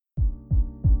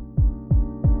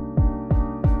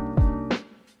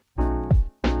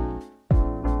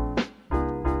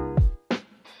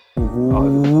Welcome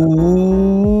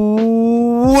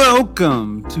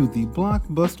to the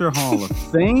Blockbuster Hall of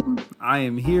Fame. I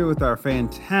am here with our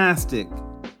fantastic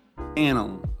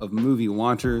panel of movie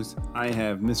watchers. I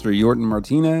have Mr. Yorton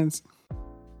Martinez,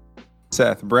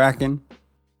 Seth Bracken,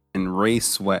 and Ray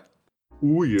Sweat.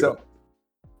 Oh, yeah. So,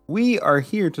 we are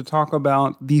here to talk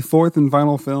about the fourth and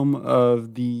final film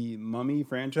of the Mummy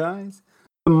franchise,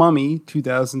 The Mummy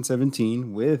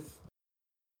 2017, with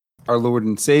our Lord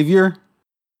and Savior,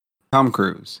 Tom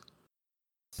Cruise.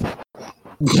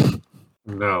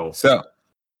 No. So,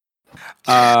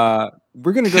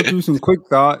 we're going to go through some quick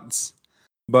thoughts,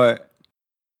 and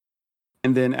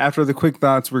then after the quick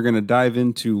thoughts, we're going to dive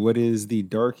into what is the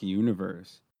Dark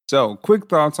Universe. So, quick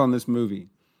thoughts on this movie.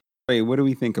 Wait, what do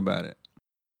we think about it?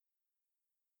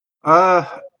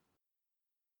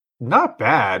 Not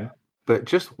bad, but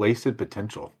just wasted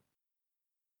potential.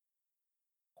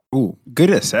 Ooh,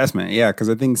 good assessment. Yeah, because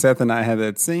I think Seth and I had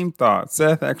that same thought.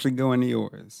 Seth, actually go into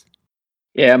yours.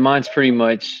 Yeah, mine's pretty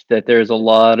much that there's a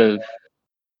lot of,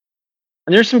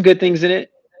 and there's some good things in it,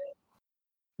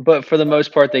 but for the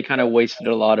most part, they kind of wasted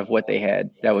a lot of what they had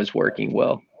that was working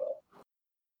well.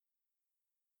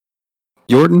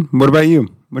 Yorton, what about you?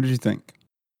 What did you think?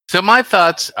 So my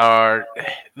thoughts are,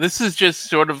 this is just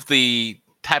sort of the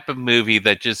type of movie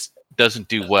that just doesn't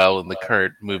do well in the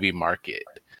current movie market.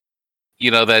 You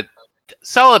know, that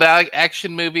solid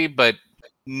action movie, but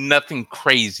nothing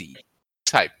crazy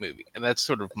type movie. And that's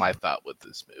sort of my thought with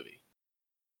this movie.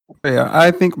 Yeah,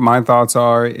 I think my thoughts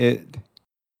are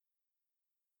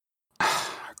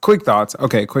quick thoughts.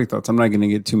 Okay, quick thoughts. I'm not going to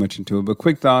get too much into it, but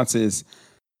quick thoughts is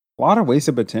a lot of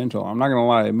wasted potential. I'm not going to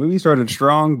lie. The movie started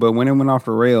strong, but when it went off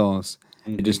the rails,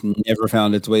 it just never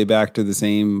found its way back to the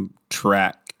same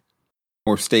track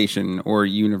or station or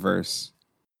universe.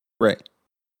 Right.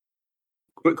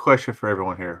 Quick question for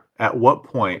everyone here. At what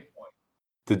point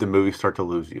did the movie start to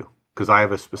lose you? Because I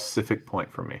have a specific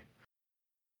point for me.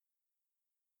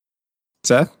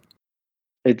 Seth?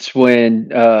 It's when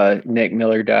Nick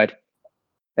Miller died,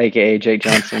 a.k.a. Jake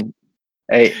Johnson,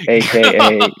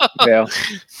 a.k.a. Vale.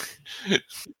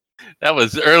 That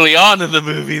was early on in the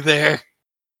movie there.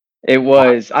 It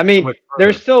was. I mean,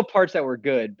 there's still parts that were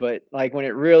good, but like when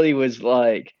it really was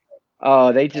like,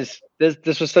 oh, they just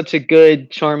this was such a good,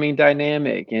 charming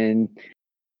dynamic, and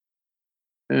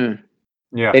Yeah,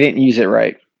 they didn't use it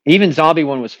right. Even Zombie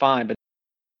one was fine, but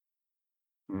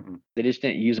they just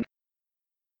didn't use them.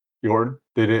 Jordan,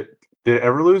 did it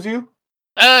ever lose you?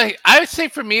 I would say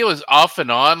for me it was off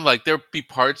and on. Like there'd be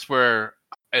parts where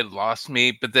it lost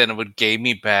me, but then it would gain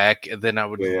me back, and then I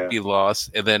would be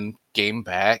lost, and then gain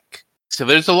back. So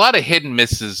there's a lot of hit and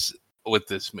misses with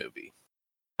this movie.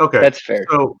 Okay, That's fair.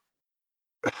 So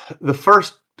the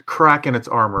first crack in its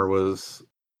armor was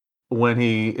when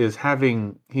he's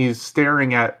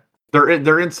staring at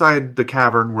they're inside the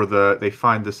cavern where they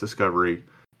find this discovery,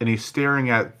 and he's staring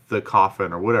at the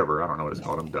coffin or whatever. I don't know what it's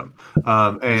called. I'm dumb.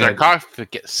 And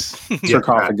Sarcophagus.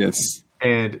 Sarcophagus.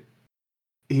 And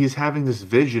he's having this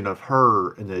vision of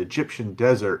her in the Egyptian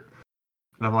desert,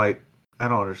 and I'm like, I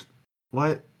don't understand.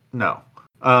 What? No.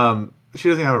 She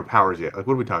doesn't have her powers yet. Like,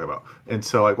 what are we talking about? And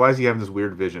so, like, why is he having this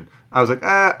weird vision? I was like,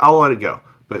 I'll let it go.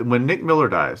 But when Nick Miller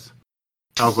dies,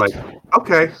 I was like,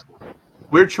 okay,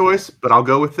 weird choice, but I'll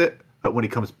go with it. But when he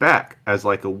comes back as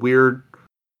like a weird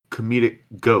comedic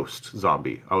ghost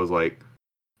zombie, I was like,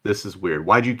 this is weird.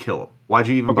 Why'd you kill him? Why'd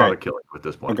you even bother killing him at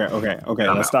this point? Okay.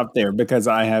 Let's stop there because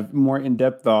I have more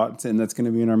in-depth thoughts, and that's going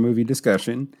to be in our movie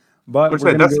discussion. But that's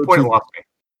the point it lost me.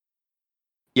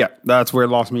 Yeah, that's where it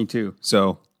lost me too.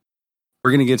 So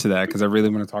we're going to get to that because I really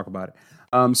want to talk about it.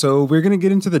 So we're going to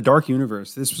get into the Dark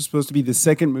Universe. This was supposed to be the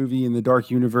second movie in the Dark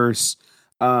Universe,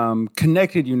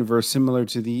 connected universe, similar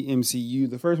to the MCU.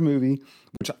 The first movie,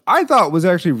 which I thought was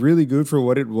actually really good for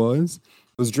what it was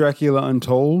Dracula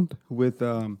Untold with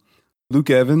Luke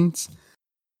Evans.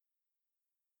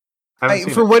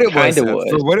 For what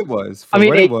it was. I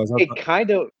mean,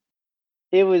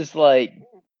 it was like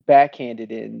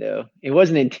backhanded in though. It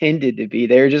wasn't intended to be.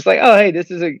 They were just like, oh, hey, this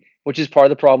is which is part of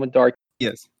the problem with Dark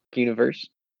Universe.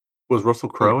 Was Russell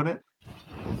Crowe in it?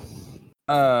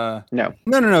 No.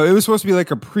 It was supposed to be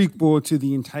like a prequel to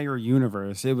the entire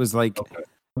universe. It was like a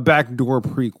backdoor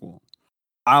prequel.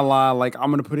 A la, like,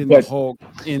 I'm going to put in the Hulk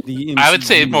in the MCU. I would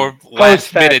say more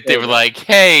last minute. They were like,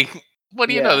 hey, what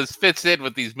do you know? This fits in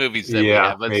with these movies that we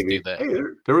have. Let's do that. Hey,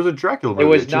 there was a Dracula movie. It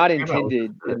was not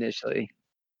intended initially.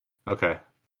 Okay.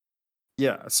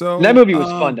 Yeah, so... And that movie was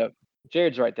fun, though.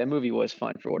 Jared's right. That movie was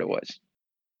fun for what it was.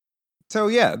 So,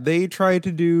 yeah, they tried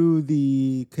to do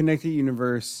the connected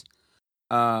universe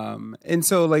And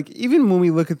so like even when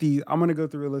we look at I'm gonna go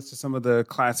through a list of some of the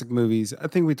classic movies. I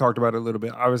think we talked about it a little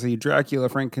bit. Obviously, Dracula,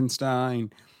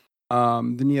 Frankenstein.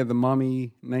 Then you have The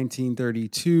Mummy,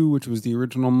 1932, which was the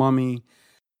original Mummy.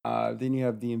 Then you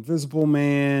have The Invisible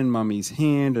Man, Mummy's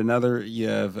Hand, another. You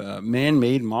have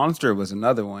Man-Made Monster was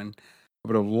another one. I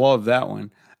would have loved that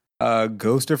one.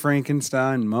 Ghost of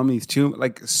Frankenstein, Mummy's Tomb,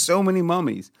 like so many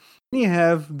mummies. Then you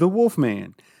have The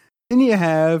Wolfman. Then you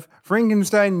have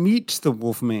Frankenstein meets the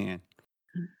Wolfman.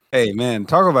 Hey man,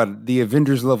 talk about the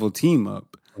Avengers level team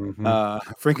up.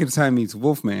 Mm-hmm. Frankenstein meets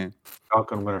Wolfman.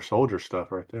 Falcon Winter Soldier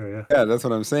stuff right there, yeah. Yeah, that's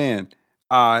what I'm saying.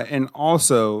 And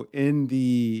also in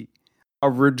the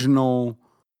original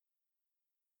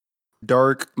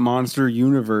Dark Monster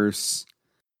universe,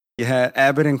 you had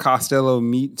Abbott and Costello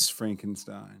meets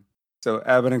Frankenstein. So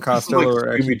Abbott and Costello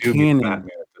are actually canon. At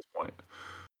this point.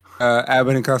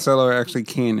 Abbott and Costello are actually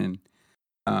canon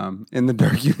in the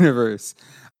Dark universe.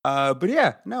 But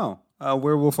yeah, no.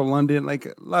 Werewolf of London, like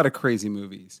a lot of crazy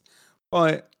movies.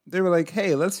 But they were like,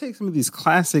 hey, let's take some of these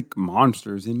classic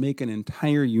monsters and make an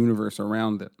entire universe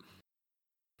around them.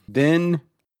 Then,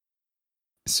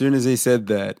 as soon as they said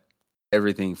that,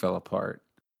 everything fell apart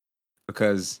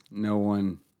because no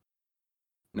one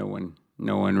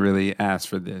really asked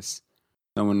for this.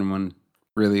 No one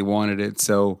really wanted it.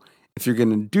 So if you're going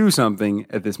to do something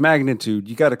at this magnitude,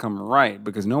 you got to come right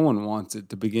because no one wants it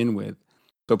to begin with.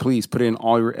 So please put in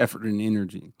all your effort and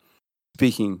energy.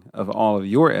 Speaking of all of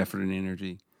your effort and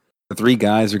energy, the three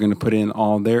guys are going to put in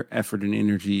all their effort and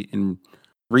energy in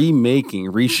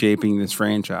reshaping this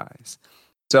franchise.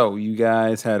 So you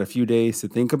guys had a few days to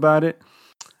think about it.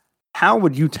 How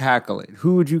would you tackle it?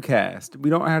 Who would you cast? We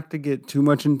don't have to get too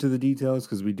much into the details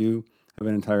because we do have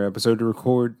an entire episode to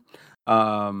record.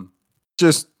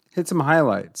 Just hit some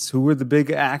highlights. Who were the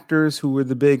big actors? Who were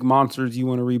the big monsters you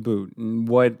want to reboot? And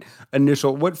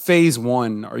what phase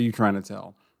one are you trying to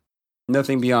tell?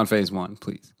 Nothing beyond phase one,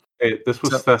 please. Hey, this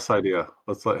was Seth's idea.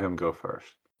 Let's let him go first.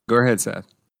 Go ahead, Seth.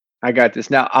 I got this.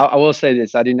 Now, I will say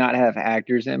this. I do not have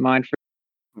actors in mind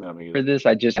for this.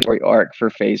 I just have the arc for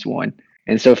phase one.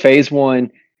 And so phase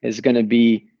one is going to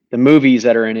be the movies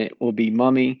that are in it will be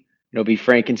Mummy. It'll be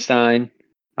Frankenstein.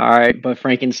 All right. But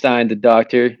Frankenstein, the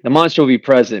doctor, the monster will be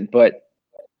present, but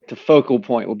the focal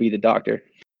point will be the doctor,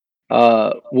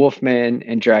 Wolfman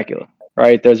and Dracula. All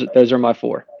right. Those are my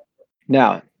four.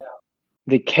 Now,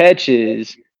 the catch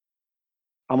is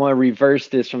I'm going to reverse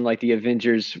this from like the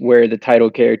Avengers where the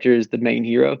title character is the main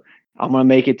hero. I'm going to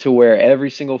make it to where every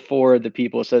single four of the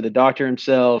people, so the doctor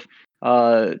himself,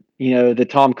 the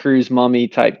Tom Cruise mummy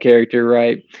type character,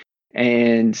 right?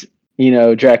 And,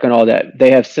 Dracula and all that,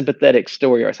 they have sympathetic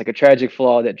story arcs, like a tragic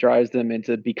flaw that drives them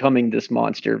into becoming this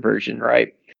monster version,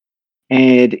 right?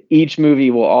 And each movie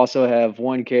will also have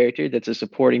one character that's a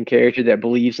supporting character that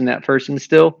believes in that person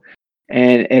still.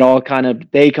 And it all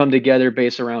they come together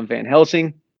based around Van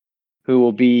Helsing, who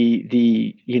will be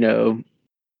the,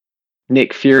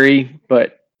 Nick Fury,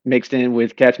 but mixed in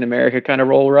with Captain America kind of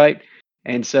role, right?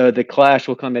 And so the clash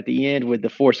will come at the end with the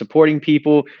four supporting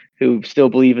people who still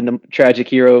believe in the tragic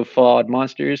hero, flawed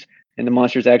monsters, and the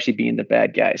monsters actually being the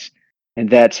bad guys. And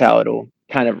that's how it'll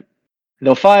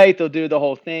they'll fight, they'll do the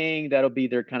whole thing. That'll be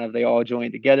their they all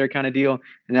join together kind of deal.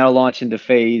 And that'll launch into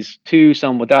phase two.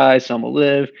 Some will die, some will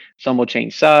live, some will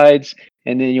change sides.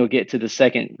 And then you'll get to the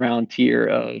second round tier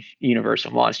of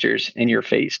Universal Monsters in your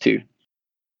phase two.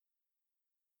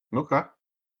 Okay.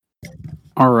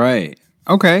 All right.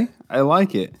 Okay. I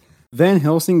like it. Van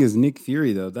Helsing is Nick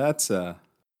Fury, though. That's a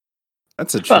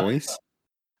choice.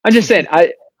 I'm just saying,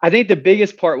 I think the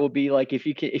biggest part will be like if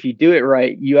you do it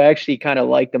right, you actually kind of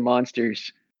like the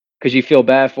monsters because you feel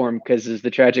bad for them because it's the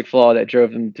tragic flaw that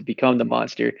drove them to become the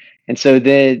monster. And so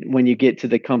then when you get to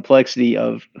the complexity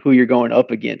of who you're going up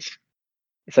against,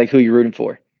 it's like who you're rooting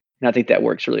for. And I think that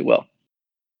works really well.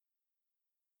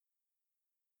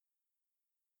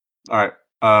 All right.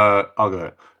 I'll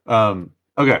go ahead.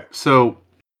 Okay, so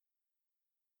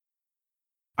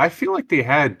I feel like they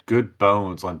had good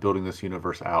bones on building this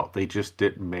universe out. They just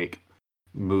didn't make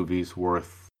movies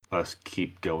worth us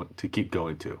keep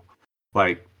going to.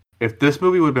 Like, if this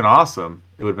movie would have been awesome,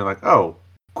 it would have been like, oh,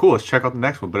 cool, let's check out the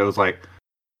next one. But it was like,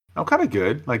 I'm kind of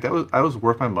good. Like that was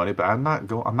worth my money, but I'm not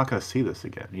going to see this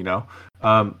again.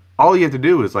 All you have to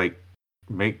do is like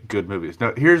make good movies.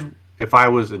 Now, if I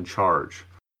was in charge,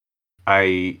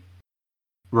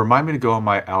 remind me to go on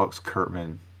my Alex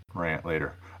Kurtzman rant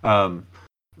later.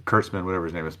 Kurtzman, whatever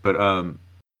his name is. But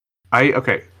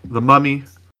The Mummy,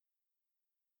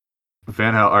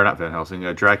 not Van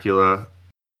Helsing, Dracula,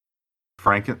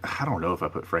 I don't know if I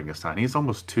put Frankenstein. He's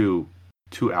almost too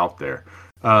out there.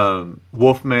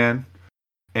 Wolfman,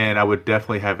 And I would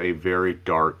definitely have a very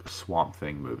dark Swamp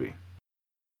Thing movie.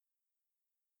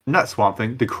 Not Swamp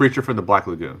Thing, the creature from the Black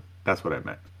Lagoon. That's what I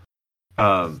meant.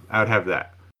 I would have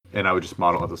that. And I would just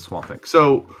model it as a Swamp Thing.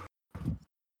 So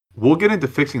we'll get into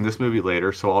fixing this movie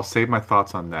later, so I'll save my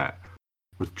thoughts on that.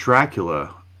 With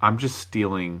Dracula, I'm just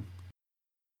stealing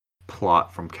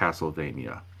plot from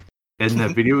Castlevania. In the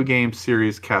video game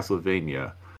series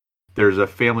Castlevania, there's a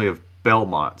family of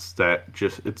Belmonts that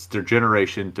it's their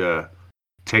generation to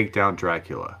take down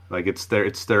Dracula. Like it's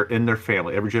their in their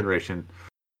family. Every generation,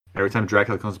 every time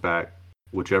Dracula comes back,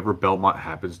 whichever Belmont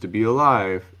happens to be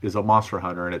alive is a monster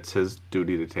hunter, and it's his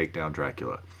duty to take down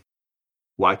Dracula.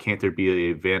 Why can't there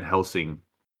be a Helsing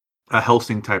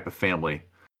type of family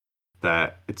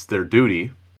that it's their duty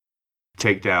to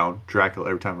take down Dracula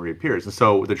every time he reappears? And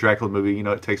so the Dracula movie,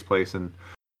 it takes place in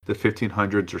the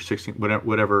 1500s or 16,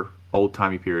 whatever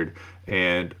old-timey period,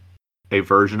 and a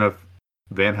version of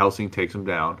Van Helsing takes him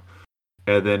down.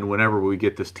 And then whenever we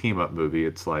get this team-up movie,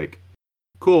 it's like,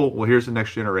 cool, well, here's the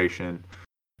next generation.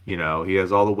 He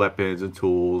has all the weapons and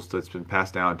tools that's been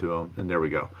passed down to him, and there we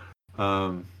go.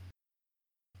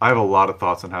 I have a lot of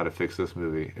thoughts on how to fix this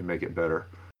movie and make it better.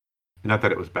 Not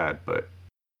that it was bad, but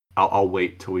I'll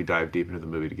wait till we dive deep into the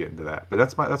movie to get into that. But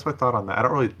that's my thought on that. I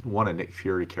don't really want a Nick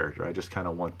Fury character. I just kind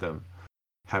of want them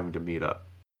having to meet up.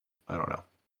 I don't know.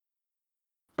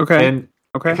 Okay. And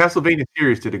the Castlevania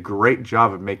series did a great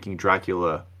job of making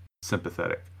Dracula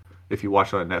sympathetic. If you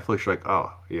watch it on Netflix, you're like,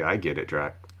 oh, yeah, I get it,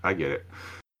 Drac. I get it.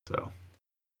 So,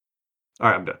 all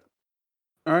right, I'm done.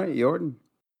 All right, Jordan.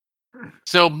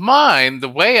 So mine, the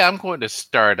way I'm going to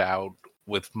start out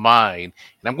with mine,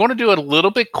 and I'm going to do it a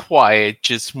little bit quiet,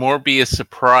 just more be a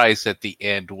surprise at the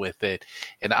end with it.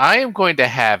 And I am going to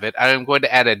add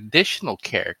an additional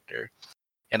character,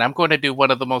 and I'm going to do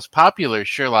one of the most popular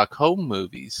Sherlock Holmes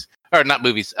movies, or not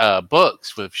movies,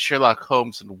 books with Sherlock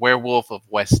Holmes and Werewolf of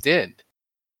West End.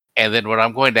 And then what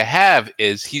I'm going to have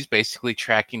is he's basically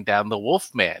tracking down the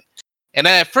Wolfman. And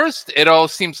at first, it all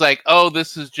seems like, oh,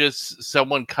 this is just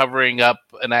someone covering up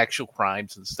an actual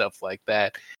crimes and stuff like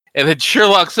that. And then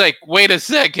Sherlock's like, wait a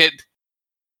second,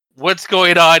 what's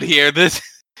going on here? This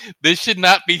should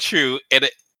not be true. And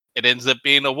it ends up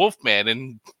being a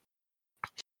Wolfman.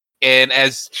 And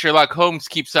as Sherlock Holmes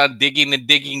keeps on digging and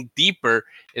digging deeper,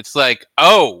 it's like,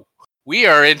 oh,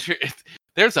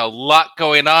 there's a lot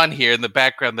going on here in the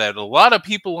background that a lot of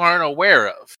people aren't aware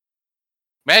of.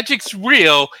 Magic's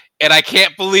real, and I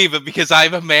can't believe it because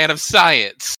I'm a man of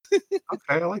science. Okay,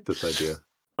 I like this idea.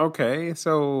 Okay,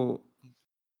 so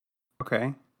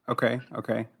okay.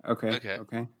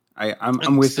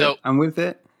 I'm with it. I'm with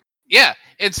it. Yeah,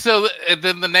 and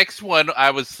then the next one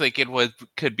I was thinking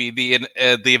could be the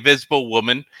Invisible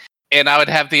Woman, and I would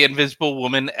have the Invisible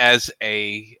Woman as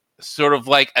a sort of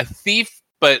like a thief,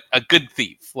 but a good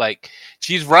thief. Like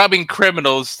she's robbing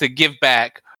criminals to give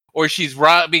back, or she's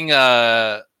robbing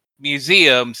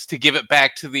museums to give it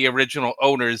back to the original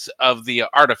owners of the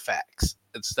artifacts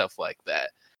and stuff like that.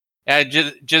 And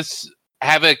just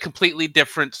have a completely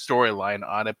different storyline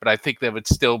on it, but I think that would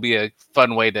still be a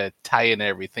fun way to tie in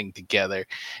everything together.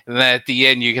 And then at the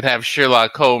end, you could have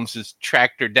Sherlock Holmes just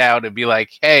track her down and be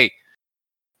like, hey,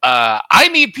 I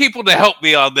need people to help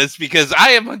me on this because I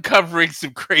am uncovering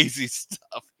some crazy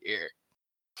stuff here.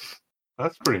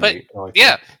 That's pretty neat. Like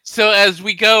yeah, so as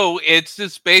we go, it's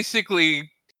just basically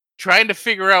trying to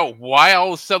figure out why all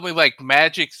of a sudden like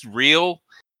magic's real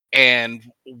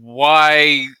and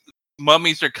why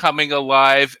mummies are coming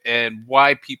alive and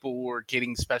why people were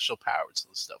getting special powers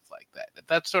and stuff like that.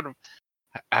 That's sort of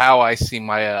how I see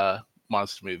my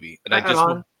monster movie. And I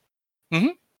want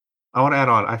to add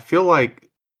on. I feel like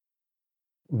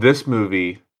this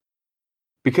movie,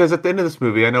 because at the end of this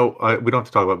movie, I know we don't have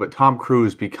to talk about it, but Tom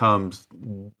Cruise becomes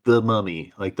the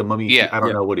mummy. Like the mummy, I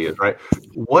don't know what he is, right?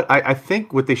 What I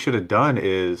think what they should have done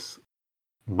is,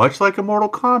 much like a Mortal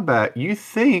Kombat, you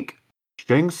think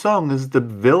Shang Tsung is the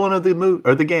villain of the movie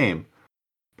or the game,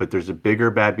 but there's a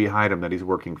bigger bad behind him that he's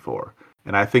working for.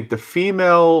 And I think the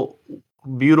female,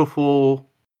 beautiful,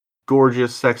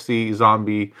 gorgeous, sexy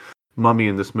zombie mummy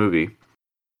in this movie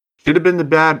should have been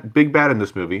the big bad in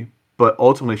this movie. But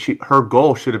ultimately, her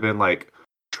goal should have been like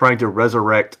trying to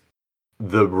resurrect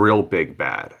the real big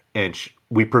bad, and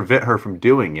we prevent her from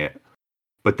doing it.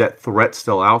 But that threat's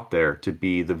still out there to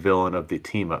be the villain of the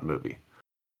team-up movie.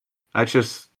 That's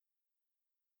just,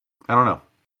 I don't know.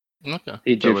 Okay,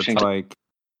 the Egyptian, so like,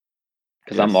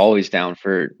 because I'm always down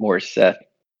for more Seth.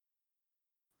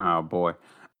 Oh boy!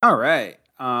 All right.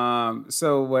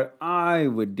 So what I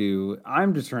would do,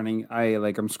 I'm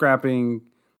scrapping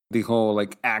the whole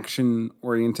like action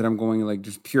oriented. I'm going like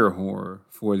just pure horror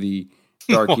for the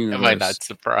Dark Universe. Am I not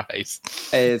surprised?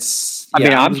 It's.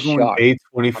 I'm shocked.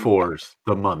 A24's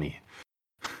The Mummy.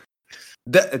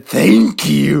 Thank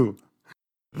you.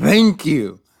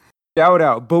 Shout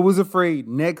out. But was afraid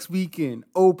next weekend,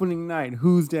 opening night.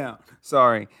 Who's down?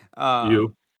 Sorry.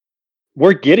 You.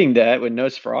 We're getting that with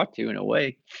Nosferatu in a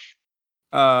way.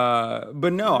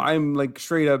 But no, I'm like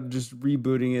straight up just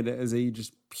rebooting it as a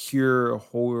just pure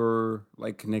horror,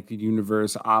 like connected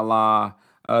universe, a la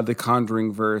the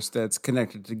Conjuring verse that's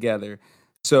connected together.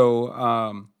 So,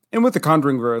 and with the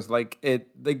Conjuring verse, like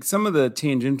some of the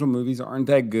tangential movies aren't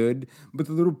that good, but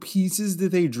the little pieces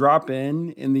that they drop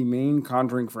in the main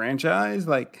Conjuring franchise,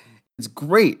 like it's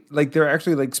great. Like they're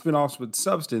actually like spin-offs with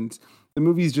substance. The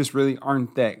movies just really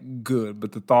aren't that good,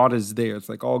 but the thought is there. It's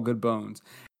like all good bones.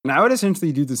 And I would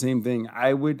essentially do the same thing.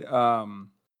 I would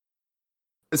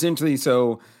essentially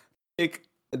pick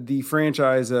the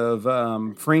franchise of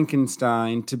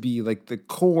Frankenstein to be like the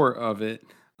core of it,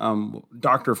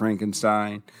 Dr.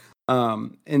 Frankenstein.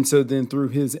 And so then through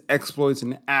his exploits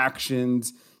and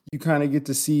actions, you kind of get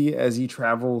to see as he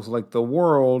travels like the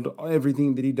world,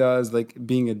 everything that he does, like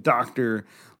being a doctor,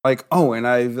 like, oh, and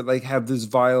I've like have this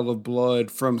vial of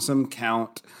blood from some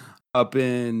count up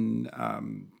in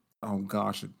oh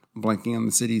gosh, I'm blanking on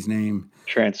the city's name.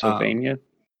 Transylvania.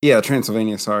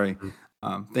 Transylvania. Sorry.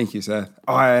 Thank you, Seth.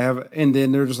 Oh, I have, and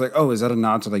then they're just like, oh, is that a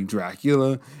nod to like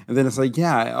Dracula? And then it's like,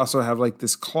 yeah, I also have like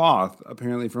this cloth,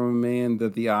 apparently from a man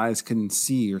that the eyes couldn't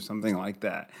see or something like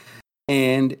that.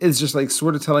 And it's just like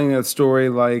sort of telling that story,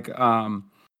 like Vera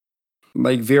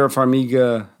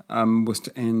Farmiga was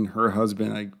and her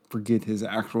husband, I forget his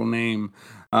actual name,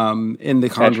 in the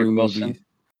Conjuring movie.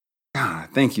 God,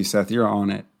 thank you, Seth. You're on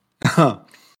it.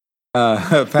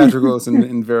 Patrick Wilson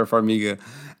and Vera Farmiga.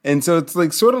 And so it's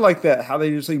like sort of like that, how they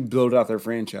just like build out their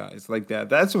franchise like that.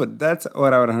 That's what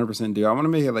I would 100% do. I want to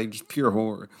make it like just pure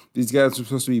horror. These guys are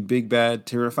supposed to be big, bad,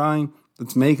 terrifying.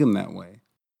 Let's make them that way.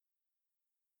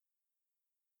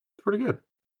 Pretty good.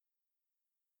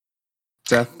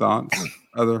 Seth, thoughts?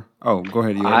 Go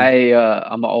ahead.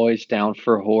 I'm always down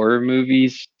for horror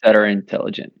movies that are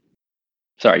intelligent.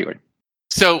 Sorry, Jordan.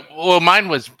 So, mine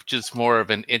was just more of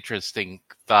an interesting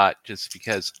thought, just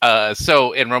because.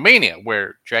 So in Romania,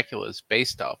 where Dracula is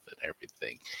based off and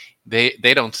everything,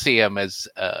 they don't see him as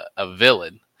a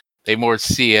villain. They more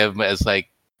see him as like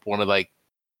one of like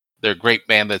their great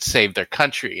man that saved their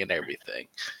country and everything.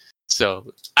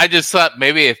 So I just thought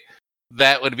maybe if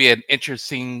that would be an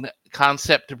interesting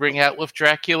concept to bring out with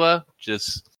Dracula,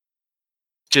 just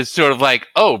sort of like,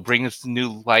 bring us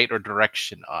new light or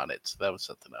direction on it. So that was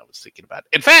something I was thinking about.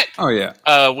 In fact,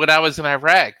 when I was in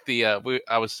Iraq,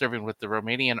 I was serving with the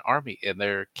Romanian army, and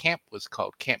their camp was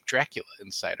called Camp Dracula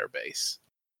inside our base.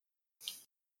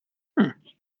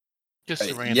 Just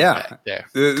a random fact there.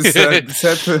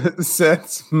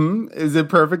 Seth's is a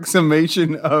perfect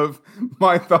summation of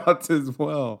my thoughts as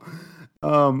well.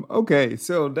 Okay,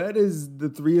 so that is the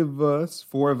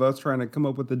four of us trying to come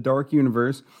up with the dark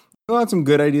universe. We had some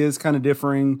good ideas, kind of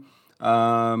differing.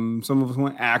 Some of us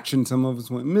went action, some of us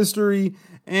went mystery,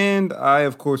 and I,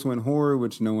 of course, went horror,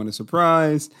 which no one is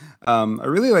surprised. I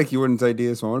really like Jordan's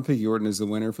idea, so I want to pick Jordan as the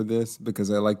winner for this because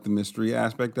I like the mystery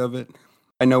aspect of it.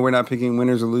 I know we're not picking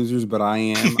winners or losers, but I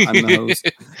am. I'm the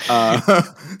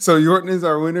host. So Jordan is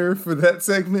our winner for that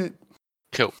segment.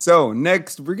 Cool. So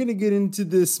next, we're going to get into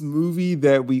this movie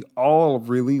that we all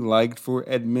really liked for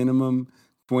at minimum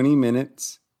 20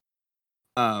 minutes.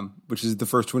 Which is the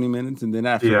first 20 minutes, and then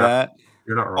after that,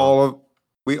 you're not wrong.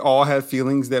 We all have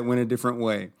feelings that went a different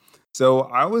way. So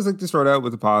I always like to start out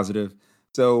with a positive.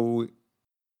 So I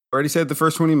already said the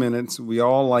first 20 minutes, we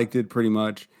all liked it pretty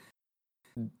much.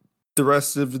 The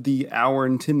rest of the hour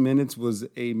and 10 minutes was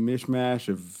a mishmash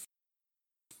of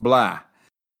blah.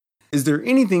 Is there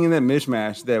anything in that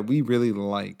mishmash that we really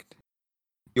liked?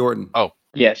 Jordan. Oh,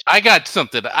 yes. I got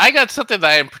something that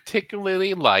I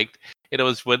particularly liked. It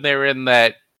was when they're in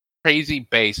that crazy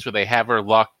base where they have her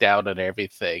locked down and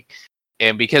everything.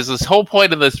 And because this whole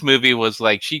point of this movie was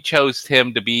like she chose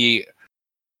him to be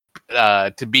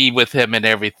with him and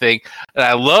everything. And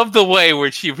I love the way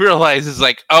where she realizes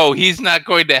like, oh, he's not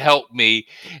going to help me.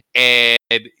 And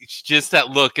it's just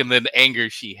that look and then anger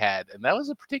she had. And that was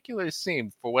a particular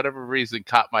scene, for whatever reason,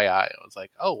 caught my eye. I was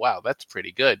like, oh, wow, that's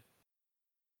pretty good.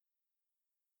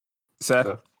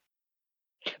 Seth?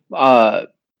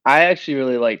 I actually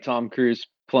really like Tom Cruise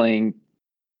playing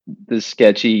the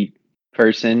sketchy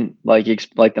person, like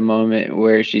the moment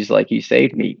where she's like, "You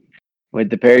saved me,"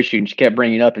 with the parachute, and she kept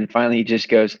bringing it up, and finally he just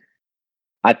goes,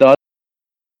 "I thought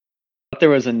there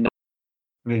was a."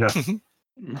 Yeah.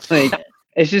 Like,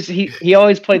 it's just he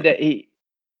always played that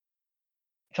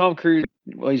Tom Cruise,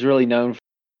 well, he's really known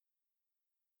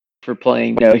for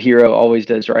playing, hero always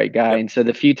does right guy. And so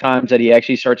the few times that he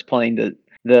actually starts playing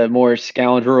the more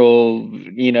scoundrel,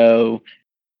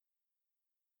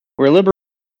 we're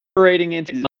liberating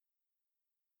into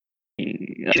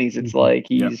things. It's like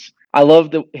I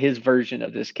love his version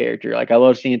of this character. Like I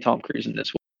love seeing Tom Cruise in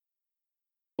this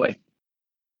way.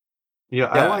 Yeah,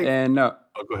 I like. And go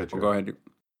ahead. Go ahead.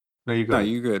 No, you go. No, ahead.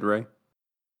 you good, Ray?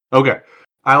 Okay,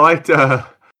 I like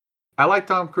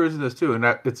Tom Cruise in this too, and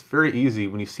it's very easy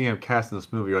when you see him cast in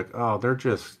this movie. You're like, oh,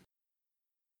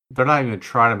 they're not even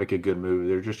trying to make a good movie.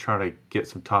 They're just trying to get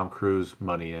some Tom Cruise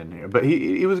money in here. But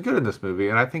he was good in this movie,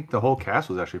 and I think the whole cast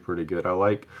was actually pretty good. I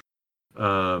like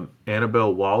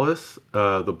Annabelle Wallis,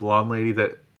 the blonde lady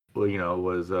that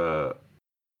was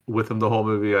with him the whole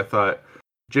movie. I thought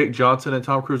Jake Johnson and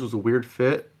Tom Cruise was a weird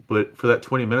fit, but for that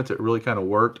 20 minutes, it really kind of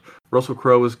worked. Russell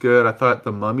Crowe was good. I thought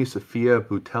the mummy, Sophia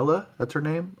Boutella, that's her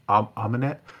name,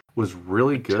 Aminette, was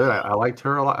really good. I liked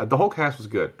her a lot. The whole cast was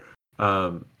good.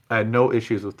 I had no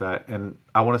issues with that. And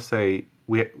I want to say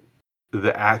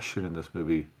the action in this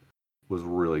movie was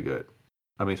really good.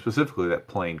 I mean, specifically that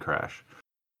plane crash.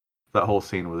 That whole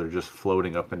scene where they're just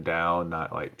floating up and down,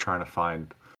 not like trying to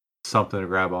find something to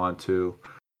grab onto.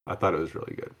 I thought it was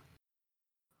really good.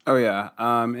 Oh yeah,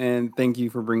 and thank you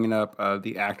for bringing up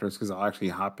the actors because I'll actually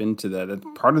hop into that. That's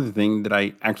part of the thing that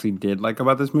I actually did like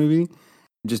about this movie.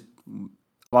 Just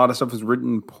a lot of stuff was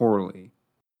written poorly,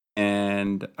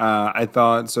 and I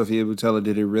thought Sophia Boutella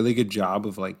did a really good job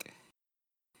of like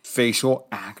facial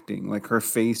acting. Like her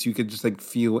face, you could just like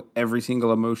feel every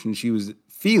single emotion she was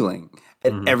feeling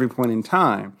at every point in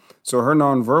time. So her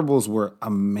nonverbals were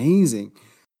amazing.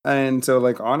 And so,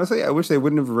 like, honestly, I wish they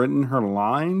wouldn't have written her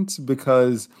lines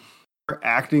because her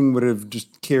acting would have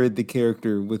just carried the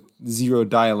character with zero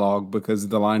dialogue because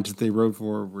the lines that they wrote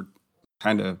for her were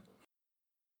kind of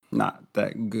not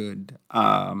that good.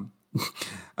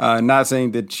 Not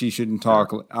saying that she shouldn't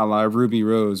talk a la Ruby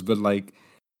Rose, but, like,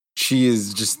 she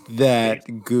is just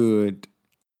that good.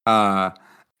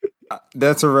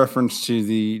 That's a reference to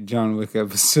the John Wick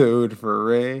episode for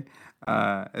Ray.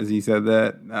 As he said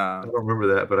that. I don't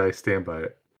remember that, but I stand by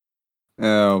it.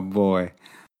 Oh boy.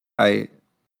 Prove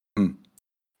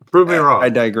me wrong. I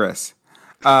digress.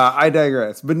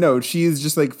 But no, she is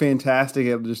just like fantastic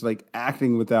at just like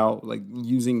acting without like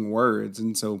using words.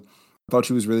 And so I thought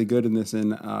she was really good in this.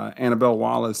 And Annabelle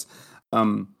Wallis,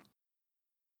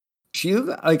 she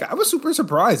like I was super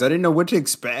surprised. I didn't know what to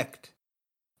expect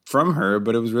from her,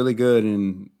 but it was really good.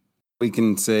 And we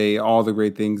can say all the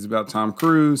great things about Tom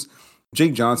Cruise.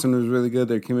 Jake Johnson was really good.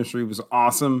 Their chemistry was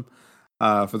awesome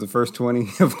for the first 20,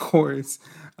 of course.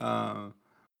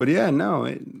 But yeah, no,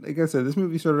 like I said, this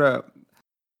movie started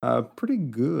out pretty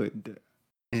good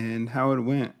and how it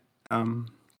went. All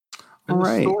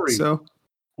right.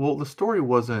 The story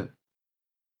wasn't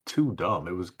too dumb.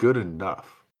 It was good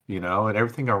enough, and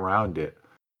everything around it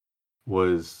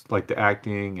was like the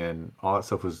acting and all that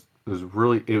stuff was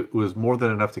really, it was more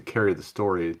than enough to carry the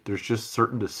story. There's just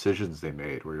certain decisions they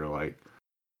made where you're like,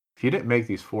 if you didn't make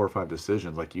these 4 or 5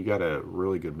 decisions, like you got a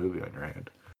really good movie on your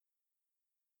hand.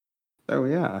 Oh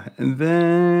yeah. And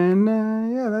then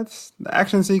that's the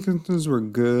action sequences were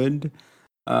good.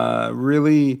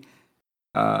 Really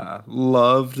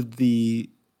loved the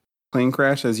plane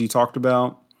crash as you talked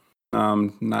about.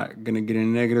 Not gonna get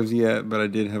into negatives yet, but I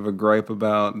did have a gripe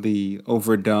about the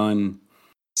overdone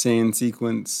sand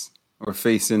sequence or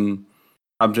facing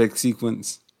object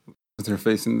sequence with her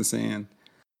face in the sand.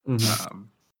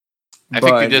 I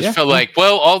think they just felt like,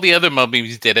 well, all the other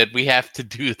mummies did it. We have to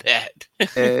do that.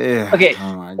 Okay.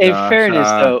 In fairness,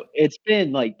 though, it's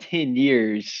been like 10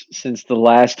 years since the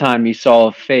last time you saw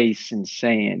a face in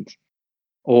sand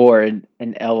or an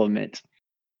element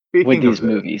with these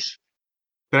movies.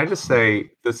 Can I just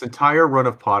say, this entire run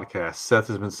of podcasts, Seth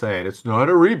has been saying, it's not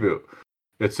a reboot.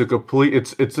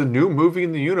 It's a new movie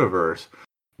in the universe.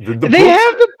 They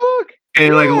have the book!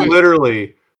 And like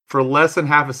literally, for less than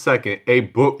half a second, a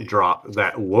book dropped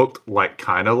that looked like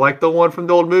kind of like the one from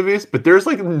the old movies, but there's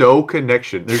like no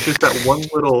connection. There's just that one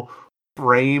little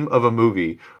frame of a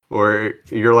movie where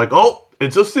you're like, oh,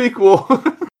 it's a sequel.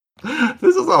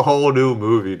 This is a whole new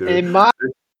movie, dude. In my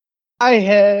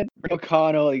head,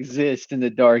 O'Connell exists in the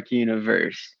Dark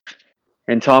Universe,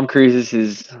 and Tom Cruise is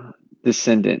his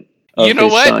descendant. You know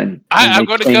what? I'm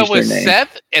going to go with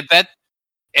Seth,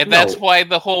 and that's why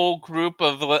the whole group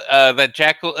of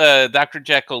that Dr.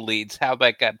 Jekyll leads, how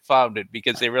that got founded,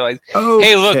 because they realized,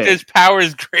 hey, look, this power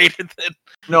is greater than.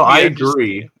 No, I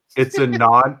agree. It's a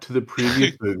nod to the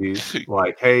previous movies.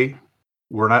 Like, hey,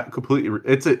 we're not completely.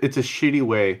 It's a shitty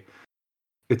way.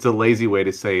 it's a lazy way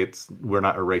to say we're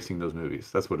not erasing those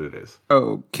movies. That's what it is.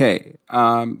 Okay.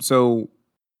 So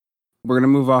we're gonna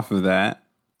move off of that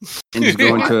and just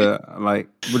go into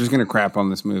we're just gonna crap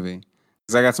on this movie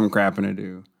because I got some crapping to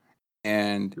do.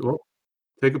 And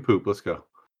take a poop. Let's go.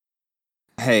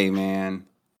 Hey, man.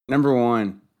 Number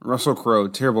one, Russell Crowe.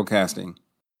 Terrible casting.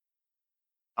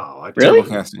 Oh, really? Terrible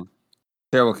casting.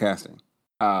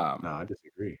 No, I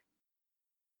disagree.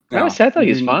 I thought he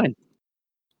was fine.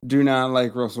 Do not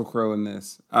like Russell Crowe in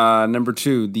this. Number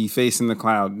two, The Face in the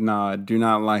Cloud. Nah, do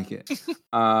not like it.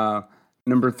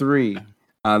 Number three,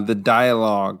 the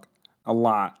dialogue. A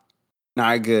lot.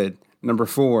 Not good. Number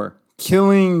four,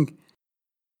 killing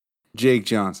Jake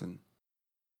Johnson.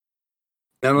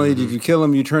 Not only did you kill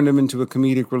him, you turned him into a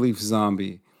comedic relief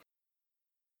zombie.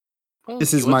 Well,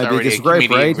 this is my biggest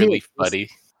gripe, right? Relief buddy.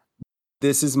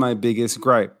 This is my biggest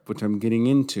gripe, which I'm getting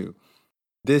into.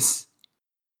 That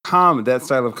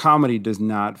style of comedy does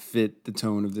not fit the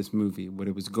tone of this movie, what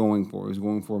it was going for. It was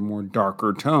going for a more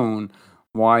darker tone.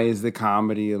 Why is the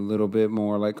comedy a little bit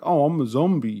more like, oh, I'm a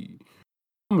zombie.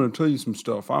 I'm going to tell you some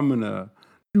stuff. I'm going to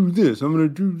do this. I'm going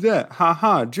to do that. Ha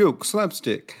ha, joke,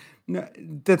 slapstick. No,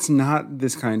 that's not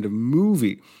this kind of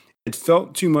movie. It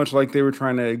felt too much like they were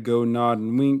trying to go nod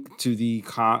and wink to the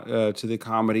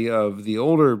comedy of the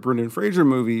older Brendan Fraser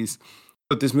movies,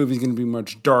 but this movie is going to be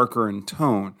much darker in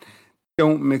tone.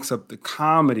 Don't mix up the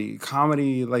comedy.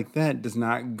 Comedy like that does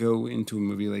not go into a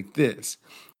movie like this.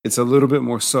 It's a little bit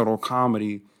more subtle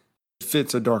comedy. It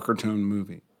fits a darker tone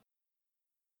movie.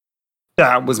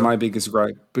 That was my biggest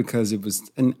gripe because it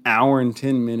was an hour and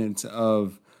 10 minutes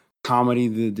of comedy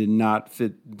that did not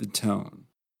fit the tone.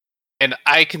 And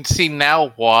I can see now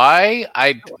why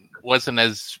I wasn't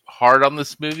as hard on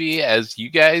this movie as you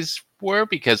guys were,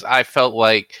 because I felt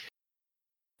like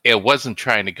it wasn't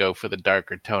trying to go for the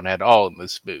darker tone at all in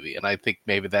this movie. And I think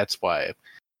maybe that's why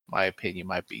my opinion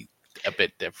might be a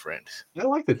bit different. I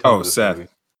like the tone of this Seth. movie.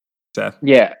 Seth.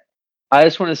 Yeah. I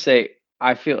just want to say,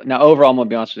 overall, I'm going to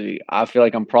be honest with you. I feel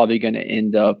like I'm probably going to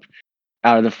end up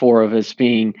out of the four of us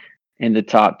being in the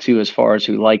top two as far as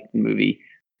who liked the movie.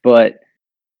 But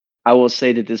I will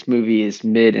say that this movie is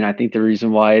mid, and I think the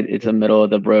reason why it's a middle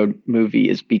of the road movie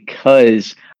is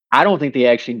because I don't think they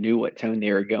actually knew what tone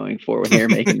they were going for when they were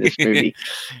making this movie.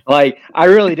 Like, I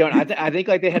really don't. I think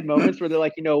like they had moments where they're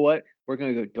like, you know what, we're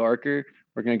going to go darker.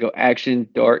 We're going to go action,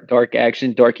 dark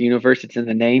action, dark universe. It's in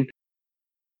the name.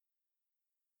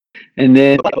 And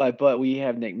then, but we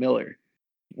have Nick Miller.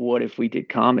 What if we did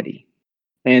comedy?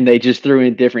 And they just threw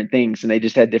in different things, and they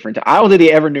just had different. I don't think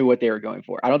they ever knew what they were going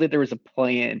for. I don't think there was a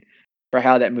plan for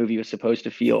how that movie was supposed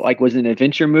to feel. Like, was it an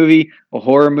adventure movie, a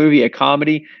horror movie, a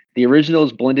comedy? The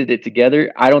originals blended it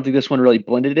together. I don't think this one really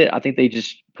blended it. I think they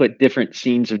just put different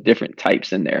scenes of different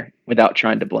types in there without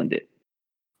trying to blend it.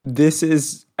 This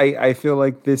is, I feel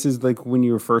like this is like when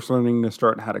you were first learning to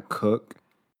start how to cook.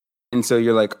 And so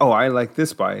you're like, oh, I like this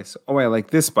spice. Oh, I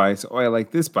like this spice. Oh, I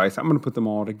like this spice. I'm going to put them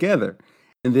all together.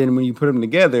 And then when you put them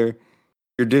together,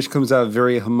 your dish comes out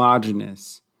very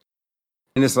homogenous.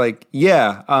 And it's like,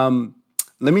 yeah,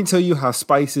 let me tell you how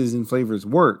spices and flavors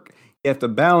work. You have to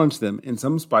balance them. And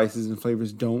some spices and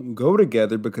flavors don't go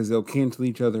together because they'll cancel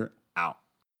each other out.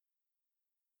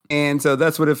 And so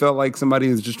that's what it felt like. Somebody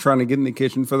was just trying to get in the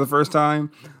kitchen for the first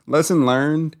time. Lesson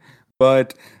learned.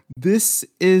 But this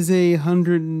is a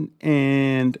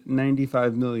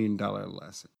 $195 million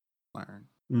lesson learned.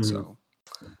 Mm-hmm. So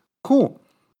cool.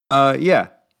 Yeah.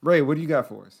 Ray, what do you got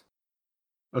for us?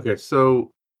 Okay,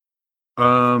 so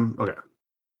okay.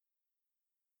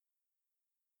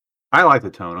 I like the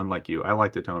tone, unlike you. I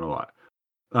like the tone a lot.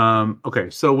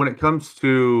 Okay, so when it comes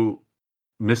to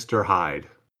Mr. Hyde,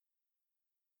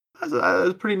 that's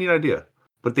a pretty neat idea.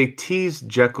 But they teased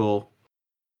Jekyll.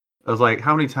 I was like,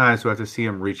 how many times do I have to see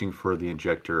him reaching for the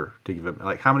injector to give him?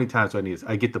 Like, how many times do I need this?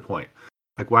 I get the point.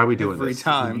 Like, why are we doing every this?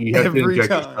 Time. You have to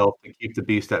inject yourself to keep the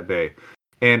beast at bay.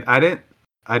 And I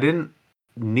didn't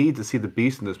need to see the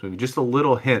beast in this movie. Just a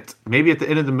little hint, maybe at the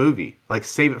end of the movie, like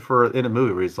save it for in a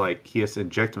movie where he's like he has to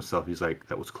inject himself. He's like,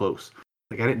 that was close.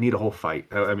 Like, I didn't need a whole fight.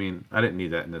 I mean, I didn't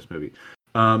need that in this movie.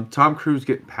 Tom Cruise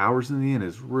getting powers in the end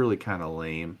is really kind of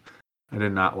lame. I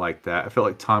did not like that. I felt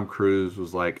like Tom Cruise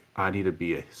was like, I need to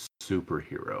be a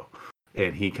superhero,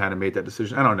 and he kind of made that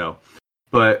decision. I don't know,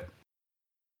 but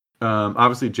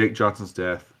obviously Jake Johnson's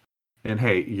death. And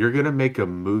hey, you're gonna make a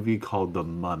movie called The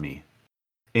Mummy,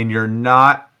 and you're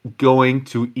not going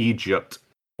to Egypt,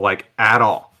 like, at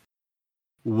all.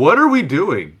 What are we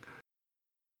doing?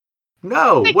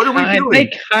 No, what are we doing?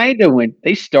 They kind of went.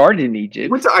 They started in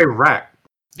Egypt. Went to Iraq.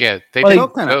 Yeah, it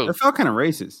felt kind of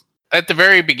racist. At the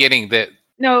very beginning, that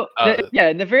No,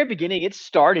 in the very beginning, it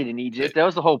started in Egypt. That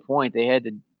was the whole point. They had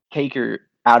to take her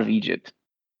out of Egypt.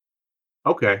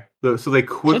 Okay, so they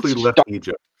quickly left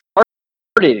Egypt.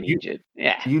 Started in Egypt.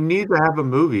 Yeah. You need to have a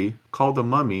movie called The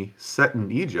Mummy set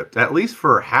in Egypt, at least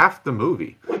for half the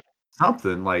movie.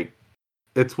 Something like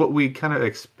it's what we kind of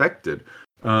expected.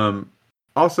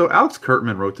 Also, Alex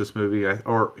Kurtzman wrote this movie,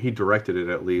 or he directed it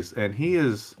at least, and he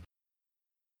is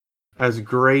as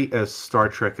great as Star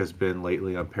Trek has been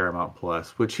lately on Paramount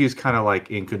Plus, which he's kind of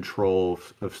like in control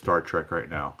of Star Trek right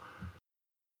now.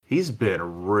 He's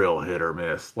been real hit or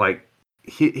miss. Like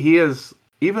he is,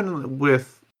 even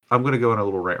with, I'm going to go on a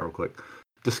little rant real quick.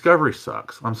 Discovery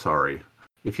sucks. I'm sorry.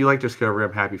 If you like Discovery,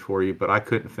 I'm happy for you, but I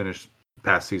couldn't finish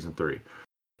past season 3.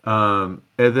 And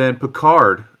then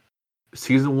Picard,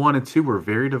 season 1 and 2 were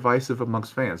very divisive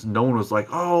amongst fans. No one was like,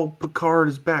 "Oh, Picard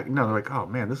is back." No, they're like, "Oh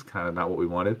man, this is kind of not what we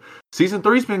wanted." Season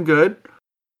 3's been good,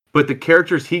 but the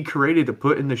characters he created to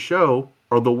put in the show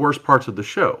are the worst parts of the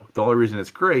show. The only reason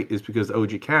it's great is because the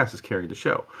OG cast is carrying the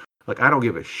show. Like, I don't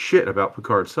give a shit about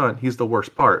Picard's son. He's the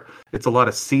worst part. It's a lot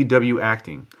of CW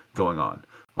acting going on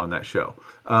that show.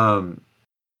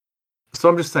 So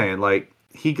I'm just saying, like,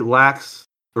 he lacks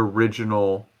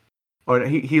original, or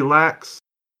he lacks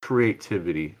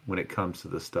creativity when it comes to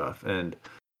this stuff. And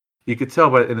you could tell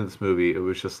by the end of this movie, it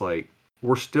was just like,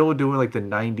 we're still doing like the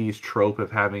 90s trope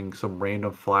of having some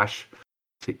random flash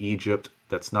to Egypt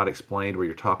that's not explained, where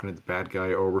you're talking to the bad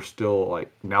guy, or we're still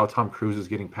like, now Tom Cruise is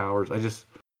getting powers.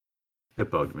 It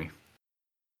bugged me.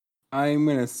 I'm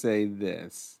going to say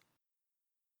this.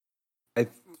 I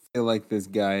feel like this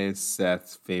guy is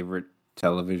Seth's favorite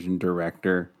television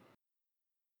director,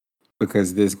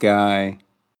 because this guy,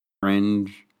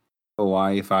 Fringe,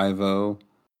 Hawaii Five-0,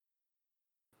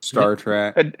 Star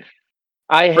Trek.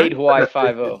 I hate Hawaii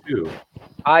Five-0.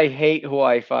 I hate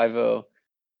Hawaii Five-0,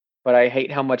 but I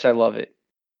hate how much I love it.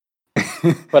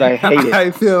 But I hate it.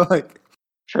 I feel like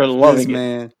for loving this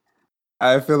man.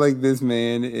 I feel like this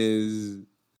man is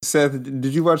Seth.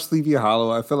 Did you watch Sleepy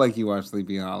Hollow? I feel like you watched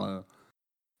Sleepy Hollow.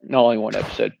 No, only one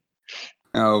episode.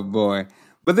 Oh boy!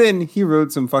 But then he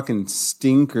wrote some fucking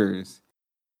stinkers.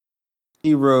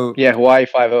 He wrote Hawaii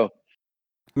Five-0,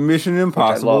 Mission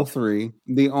Impossible 3,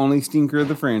 the only stinker of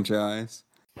the franchise.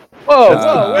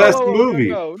 Whoa, best movie.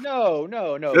 No.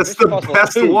 That's the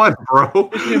best one, bro.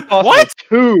 Mission Impossible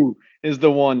 2 is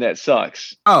the one that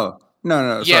sucks. Oh,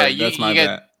 no. Sorry, that's my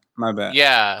bad. My bad.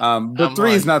 Yeah. But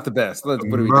 3 is not the best. What are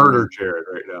we murder doing? Jared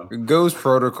right now. Ghost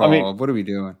Protocol. What are we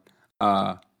doing?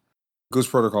 Ghost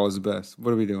Protocol is the best.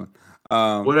 What are we doing?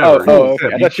 Whatever.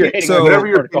 Okay. I thought you were hating on whatever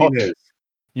your opinion is.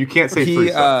 You can't say 3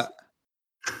 sucks.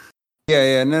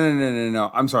 Yeah.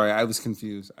 No. I'm sorry. I was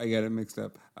confused. I got it mixed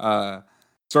up.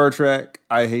 Star Trek.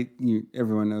 I hate you.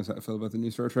 Everyone knows how I feel about the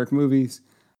new Star Trek movies.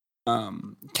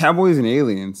 Cowboys and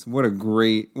Aliens. What a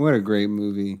great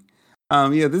movie.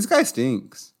 This guy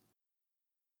stinks.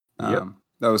 That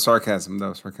was sarcasm,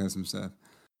 Seth.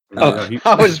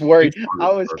 I was worried.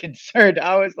 I was concerned.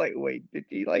 I was like, wait, did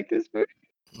he like this movie?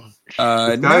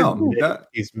 No.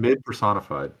 He's mid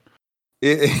personified.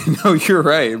 No, you're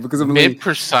right. Because I'm mid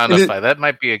personified. That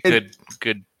might be a good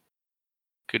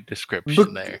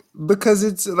description there. Because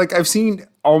it's like, I've seen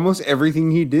almost everything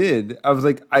he did. I was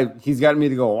like, he's gotten me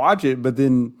to go watch it, but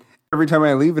then every time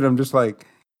I leave it, I'm just like,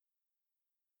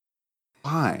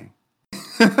 why?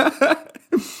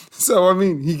 So, I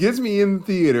mean, he gets me in the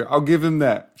theater. I'll give him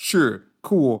that. Sure,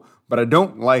 cool. But I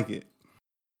don't like it.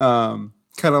 Kind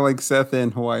of like Seth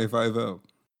and Hawaii Five-0.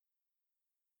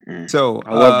 So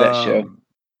I love that show.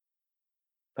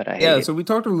 But I hate it. So we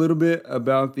talked a little bit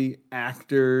about the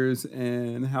actors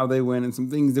and how they went and some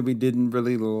things that we didn't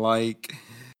really like.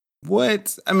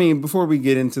 Before we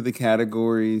get into the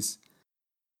categories,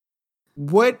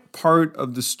 what part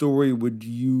of the story would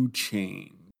you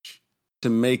change to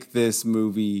make this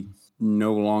movie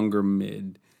no longer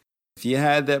mid? If you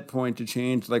had that point to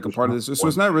change like a part of this, so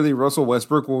it's not really Russell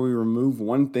Westbrook where we remove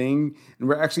one thing and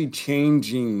we're actually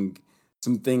changing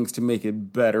some things to make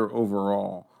it better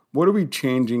overall. What are we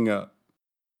changing up?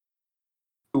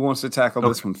 Who wants to tackle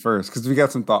this one first? Because we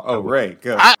got some thought. Oh, Ray,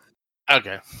 go.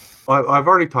 Okay. Well, I've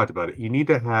already talked about it. You need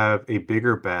to have a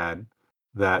bigger bad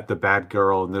that the bad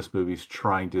girl in this movie is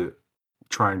trying to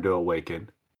awaken.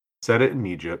 Set it in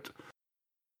Egypt.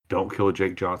 Don't kill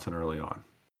Jake Johnson early on.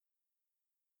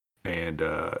 And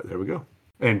there we go.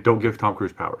 And don't give Tom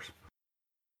Cruise powers.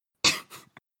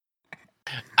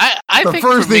 I the think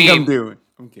first thing me, I'm doing.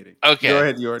 I'm kidding. Okay. Go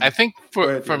ahead, Jordan. I think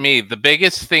for me, the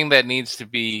biggest thing that needs to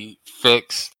be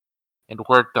fixed and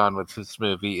worked on with this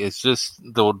movie is just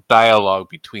the dialogue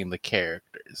between the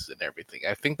characters and everything.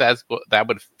 I think that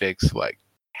would fix like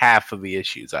half of the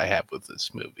issues I have with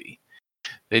this movie.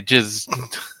 It just,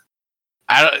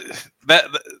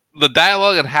 the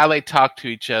dialogue and how they talk to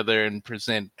each other and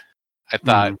present, I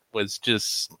thought was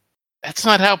just, that's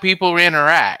not how people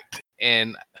interact.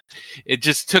 And it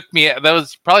just took me, that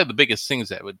was probably the biggest things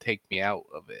that would take me out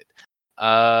of it.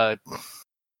 I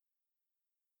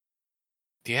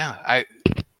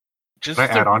just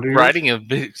add on to writing a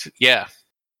big,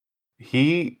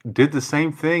 He did the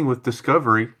same thing with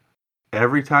Discovery.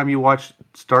 Every time you watch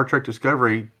Star Trek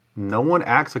Discovery, no one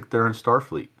acts like they're in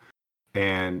Starfleet.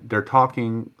 And they're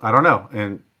talking, I don't know.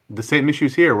 And the same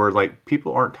issues here where like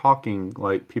people aren't talking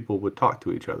like people would talk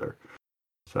to each other.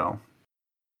 So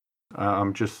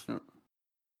I'm just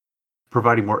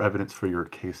providing more evidence for your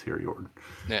case here, Jordan.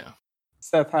 Yeah.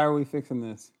 Seth, how are we fixing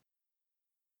this?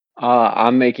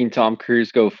 I'm making Tom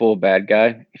Cruise go full bad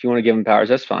guy. If you want to give him powers,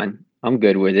 that's fine. I'm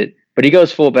good with it. But he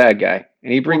goes full bad guy,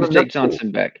 and he brings Jake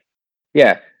Johnson back.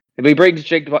 Yeah, but he brings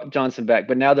Jake Johnson back.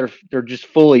 But now they're just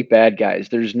fully bad guys.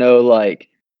 There's no like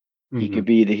he could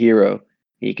be the hero,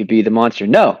 he could be the monster.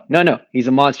 No. He's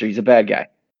a monster. He's a bad guy.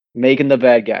 Make him the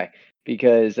bad guy,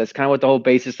 because that's kind of what the whole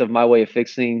basis of my way of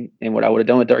fixing and what I would have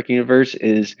done with Dark Universe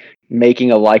is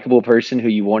making a likable person who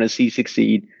you want to see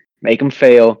succeed. Make him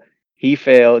fail. He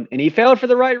failed, and he failed for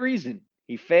the right reason.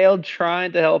 He failed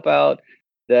trying to help out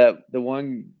the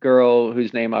one girl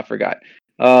whose name I forgot.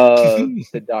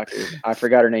 The doctor. I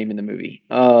forgot her name in the movie.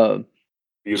 But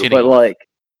like,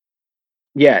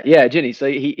 yeah, Jenny. So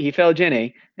he failed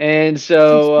Jenny, and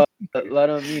so let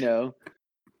him,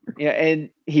 and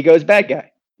he goes bad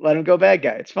guy. Let him go bad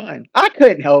guy. It's fine. I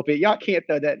couldn't help it. Y'all can't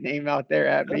throw that name out there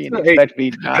at me and expect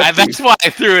me not. That's why I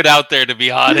threw it out there, to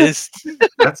be honest.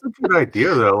 That's a good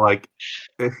idea, though. Like,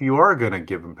 if you are going to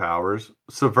give him powers,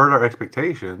 subvert our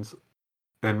expectations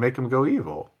and make him go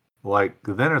evil. Like,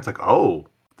 then it's like, oh,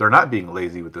 they're not being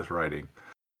lazy with this writing.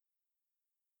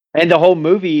 And the whole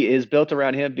movie is built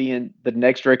around him being the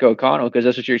next Rick O'Connell, because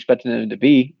that's what you're expecting him to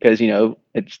be, because,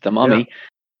 it's the Mummy.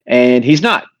 Yeah. And he's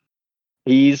not.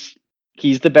 He's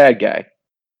the bad guy.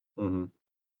 Mm-hmm.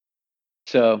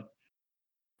 So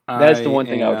that's the one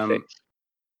thing I would fix.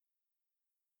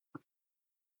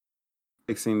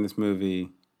 Fixing this movie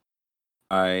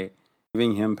by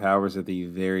giving him powers at the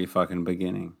very fucking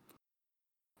beginning.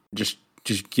 Just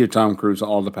give Tom Cruise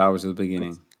all the powers at the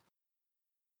beginning.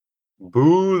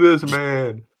 Boo this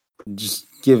man. Just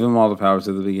give him all the powers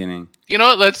at the beginning. You know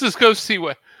what? Let's just go see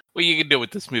what you can do with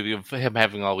this movie of him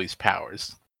having all these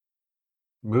powers.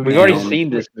 We've already seen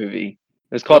this movie.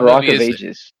 It's called Rock of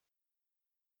Ages.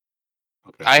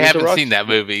 Okay. I haven't seen that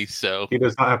movie, so he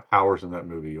does not have powers in that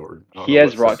movie. Or he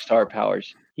has rockstar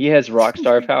powers. He has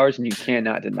rockstar powers, and you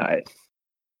cannot deny it.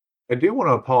 I do want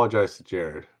to apologize to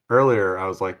Jared. Earlier, I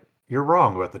was like, "You're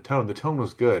wrong about the tone. The tone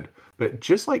was good." But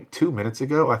just like 2 minutes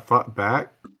ago, I thought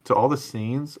back to all the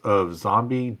scenes of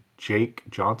zombie Jake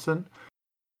Johnson,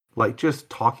 like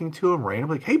just talking to him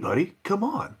randomly, like, "Hey, buddy, come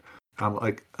on." I'm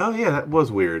like, oh yeah, that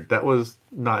was weird. That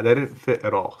didn't fit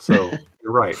at all. So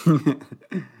you're right.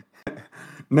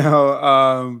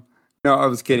 No, I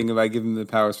was kidding about giving the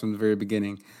powers from the very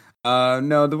beginning.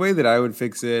 No, the way that I would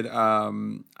fix it,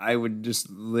 I would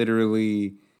just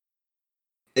literally,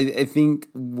 I think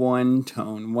one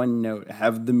tone, one note,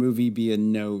 have the movie be a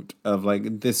note of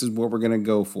like, this is what we're going to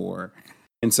go for.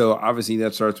 And so obviously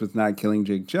that starts with not killing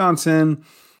Jake Johnson.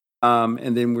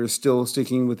 And then we're still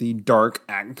sticking with the dark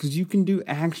act, because you can do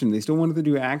action. They still wanted to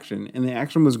do action, and the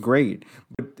action was great,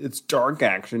 but it's dark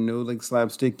action, no like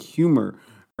slapstick humor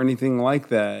or anything like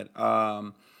that.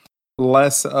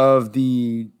 Less of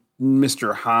the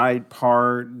Mr. Hyde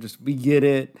part, just we get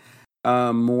it.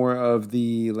 More of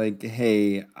the like,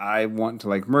 hey, I want to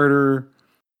like murder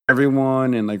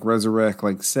everyone and like resurrect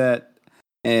like Set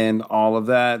and all of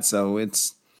that. So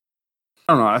it's,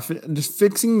 I don't know, just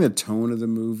fixing the tone of the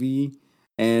movie,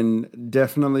 and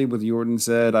definitely what Jordan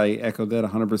said, I echo that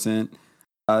 100%.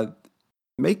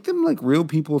 Make them like real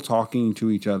people talking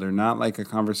to each other, not like a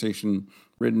conversation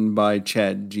written by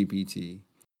ChatGPT.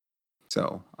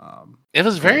 So it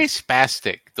was very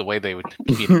spastic the way they would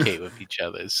communicate with each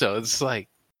other. So it's like,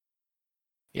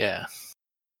 yeah.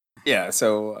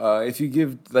 So if you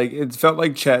give like, it felt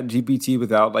like ChatGPT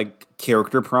without like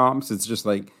character prompts. It's just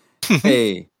like,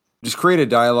 hey. Just create a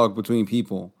dialogue between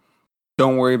people.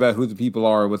 Don't worry about who the people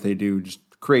are or what they do. Just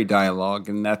create dialogue,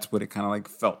 and that's what it kind of like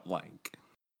felt like.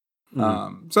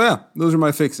 So yeah, those are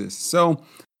my fixes. So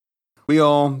we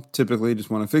all typically just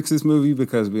want to fix this movie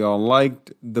because we all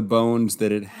liked the bones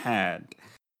that it had.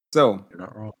 So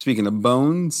speaking of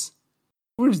bones,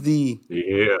 where's the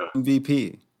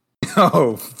MVP?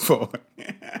 Oh boy,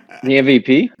 the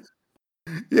MVP.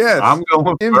 Yes, I'm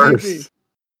going MVP. first.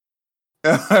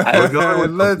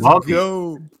 Let's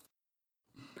go.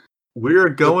 We're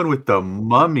going with the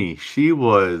Mummy. She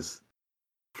was,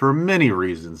 for many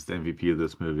reasons, the MVP of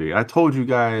this movie. I told you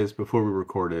guys before we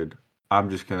recorded, I'm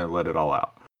just going to let it all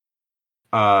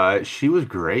out. She was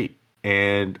great.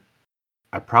 And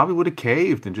I probably would have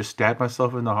caved and just stabbed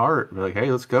myself in the heart. Be like,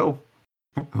 hey, let's go.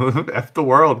 F the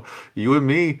world. You and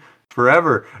me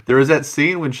forever. There was that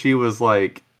scene when she was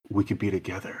like, we could be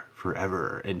together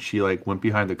forever. And she like went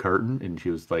behind the curtain and she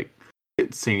was like,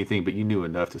 didn't see anything, but you knew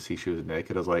enough to see she was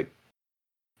naked. I was like,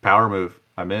 power move.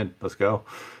 I'm in. Let's go.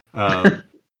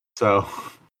 So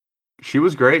she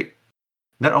was great.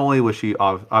 Not only was she,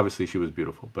 obviously she was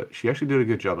beautiful, but she actually did a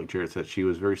good job. Like Jared said, she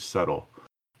was very subtle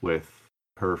with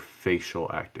her facial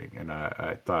acting. And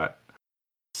I thought,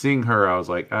 seeing her, I was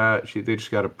like, they just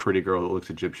got a pretty girl that looks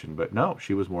Egyptian. But no,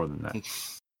 she was more than that.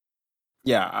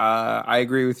 Yeah, I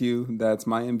agree with you. That's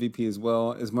my MVP as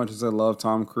well. As much as I love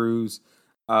Tom Cruise,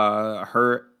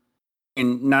 her,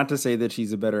 and not to say that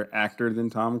she's a better actor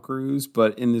than Tom Cruise,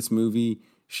 but in this movie,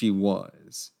 she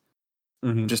was.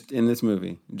 Mm-hmm. Just in this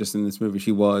movie,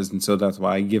 she was. And so that's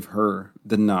why I give her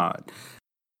the nod.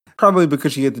 Probably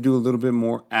because she had to do a little bit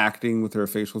more acting with her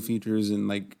facial features, and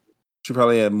like she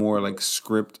probably had more like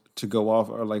script to go off,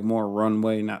 or like more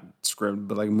runway, not script,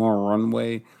 but like more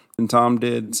runway than Tom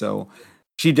did. So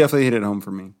she definitely hit it home for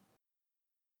me.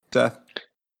 Seth?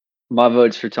 My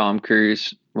vote's for Tom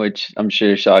Cruise, which I'm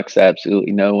sure shocks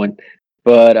absolutely no one.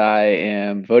 But I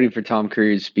am voting for Tom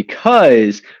Cruise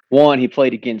because, one, he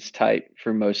played against type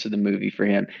for most of the movie for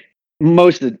him.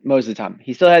 Most of the time.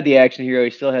 He still had the action hero,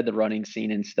 he still had the running scene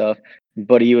and stuff,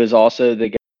 but he was also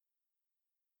the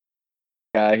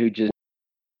guy who just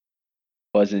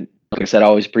wasn't, like I said, I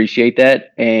always appreciate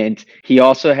that. And he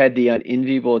also had the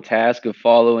unenviable task of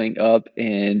following up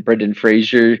in Brendan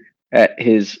Fraser at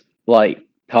his like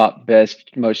top, best,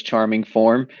 most charming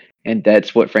form. And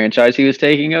that's what franchise he was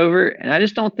taking over. And I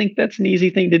just don't think that's an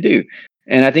easy thing to do.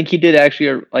 And I think he did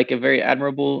actually a very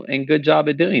admirable and good job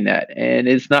at doing that. And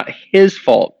it's not his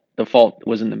fault. The fault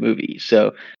was in the movie.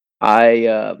 So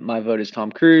my vote is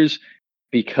Tom Cruise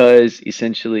because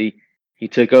essentially he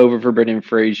took over for Brendan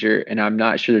Fraser, and I'm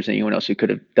not sure there's anyone else who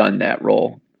could have done that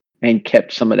role and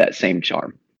kept some of that same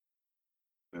charm.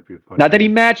 Not that he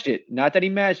matched it,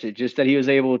 just that he was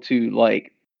able to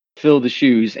like fill the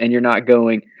shoes, and you're not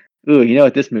going, ooh, you know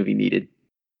what this movie needed?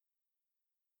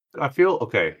 I feel,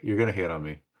 okay, you're going to hate on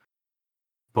me,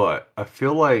 but I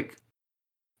feel like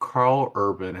Karl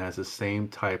Urban has the same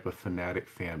type of fanatic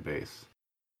fan base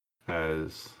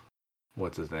as,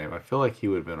 what's his name? I feel like he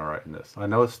would have been all right in this. I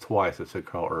know it's twice I said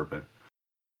Karl Urban.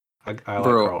 I like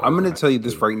Karl I'm going to tell you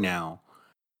this right now.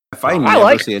 If I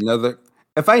never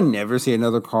see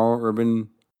another Karl Urban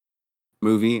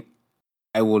movie,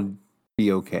 I will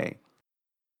be okay.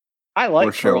 I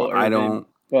like Karl Urban. I don't.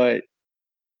 But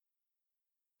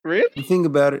really, the thing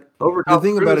about it. Over the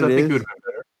thing about it is, would have been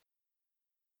better.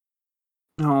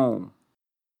 No.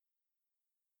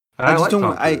 I just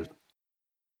don't.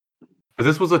 But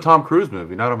this was a Tom Cruise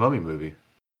movie, not a Mummy movie.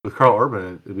 With Karl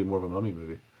Urban, it'd be more of a Mummy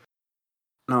movie.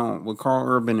 No, with Karl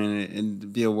Urban in it,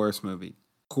 it'd be a worse movie.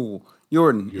 Cool.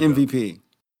 Jordan, MVP.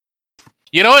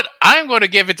 You know what? I'm going to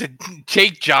give it to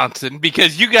Jake Johnson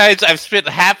because you guys, I've spent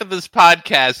half of this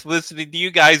podcast listening to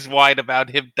you guys whine about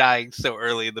him dying so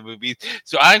early in the movie.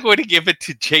 So I'm going to give it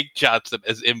to Jake Johnson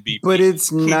as MVP. But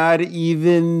it's not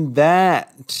even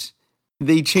that.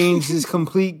 They changed his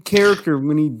complete character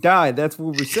when he died. That's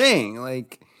what we're saying.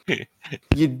 Like,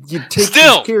 you take his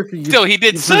character. He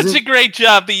did such a great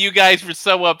job that you guys were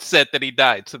so upset that he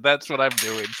died. So that's what I'm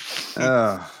doing.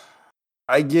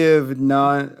 I give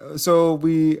none. So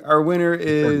our winner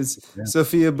is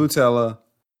Sophia Boutella.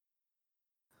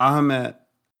 Ahmed.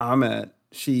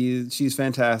 She's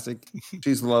fantastic.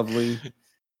 She's lovely.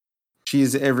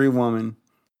 She's every woman.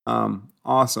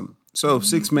 Awesome. So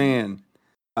 6 man.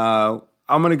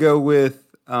 I'm gonna go with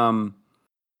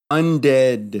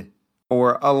undead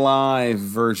or alive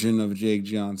version of Jake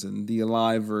Johnson. The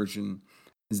alive version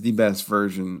is the best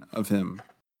version of him.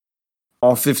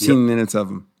 All 15 minutes of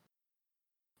him.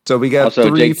 So we got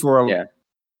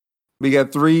we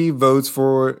got 3 votes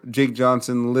for Jake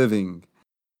Johnson living.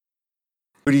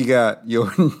 What do you got,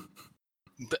 Jordan?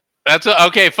 That's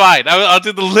okay. Fine. I'll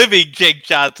do the living Jake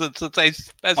Johnson since I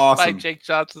specified Jake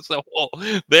Johnson so whole.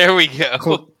 There we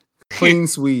go. Clean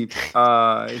sweep.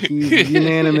 He's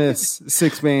unanimous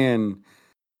 6 man.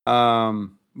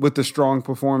 With the strong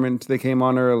performance, they came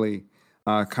on early.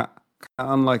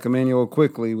 Unlike Emmanuel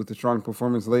Quickly with the strong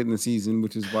performance late in the season,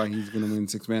 which is why he's going to win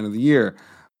 6 man of the year.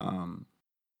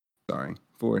 Sorry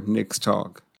for Nick's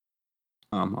talk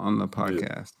on the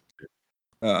podcast.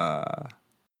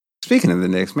 Speaking of the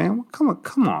Knicks, man, come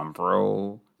on,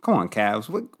 bro. Come on, Cavs.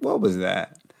 What was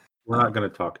that? We're not going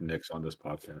to talk Knicks on this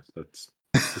podcast. That's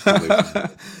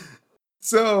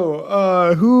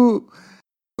so.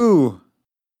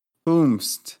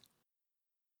 Whomst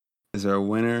is our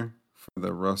winner for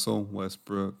the Russell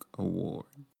Westbrook Award.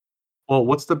 Well,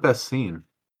 what's the best scene?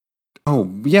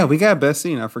 Oh yeah, we got best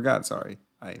scene. I forgot. Sorry,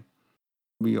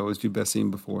 we always do best scene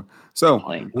before. So,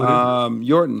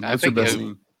 Yorton, what's your best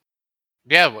scene?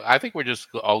 Yeah, I think we're just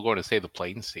all going to say the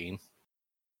plane scene.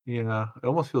 Yeah, it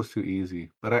almost feels too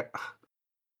easy. But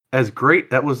as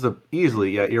great that was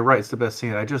easily. Yeah, you're right. It's the best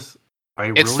scene. I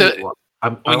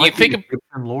like think of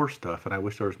lore stuff, and I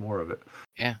wish there was more of it.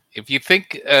 Yeah, if you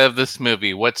think of this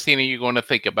movie, what scene are you going to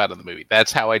think about in the movie?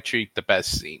 That's how I treat the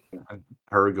best scene.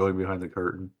 Her going behind the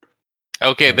curtain.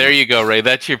 Okay, there you go, Ray.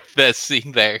 That's your best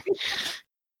scene there.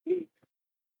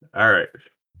 All right.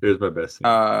 Here's my best scene.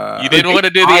 You didn't want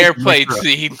to do the airplane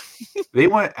scene. They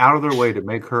went out of their way to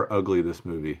make her ugly this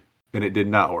movie, and it did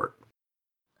not work.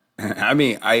 I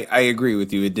mean, I agree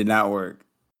with you. It did not work.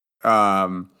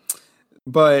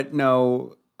 But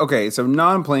no. Okay, so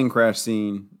non-plane crash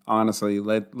scene. Honestly,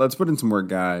 let's put in some more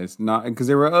guys. Not because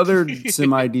there were other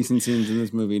semi-decent scenes in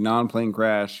this movie. Non-plane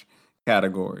crash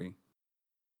category.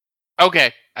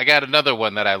 Okay, I got another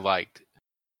one that I liked.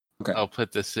 Okay, I'll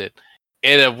put this in.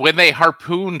 When they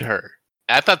harpooned her,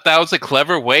 I thought that was a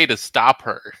clever way to stop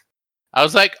her. I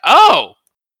was like, oh,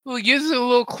 we'll use a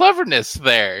little cleverness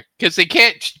there. Because they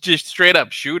can't just straight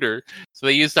up shoot her. So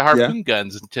they use the harpoon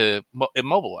guns to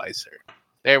immobilize her.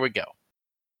 There we go.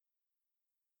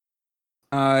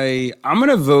 I'm going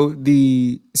to vote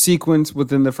the sequence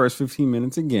within the first 15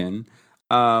 minutes again.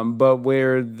 But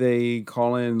where they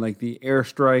call in like the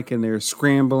airstrike and they're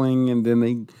scrambling and then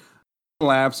they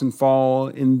collapse and fall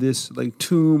in this like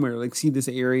tomb or like see this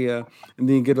area and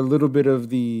then you get a little bit of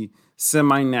the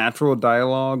semi-natural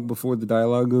dialogue before the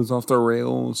dialogue goes off the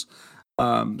rails.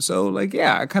 So like,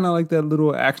 yeah, I kind of like that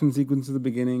little action sequence at the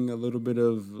beginning, a little bit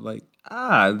of like,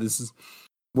 this is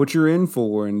what you're in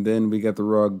for. And then we got the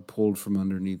rug pulled from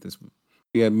underneath this.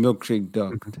 We had milkshake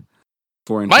ducked.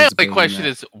 My only question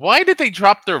is, why did they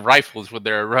drop their rifles when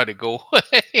they're running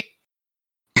away?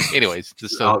 Anyways,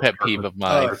 just a pet peeve of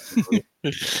mine.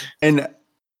 And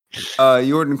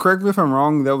Yorton, correct me if I'm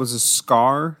wrong, that was a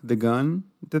Scar, the gun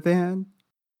that they had?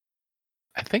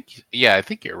 I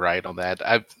think you're right on that.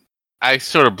 I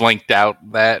sort of blanked out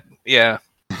that, yeah.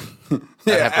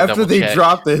 After they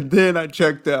dropped it, then I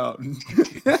checked out.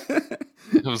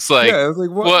 It was like,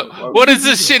 what is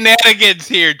this shenanigans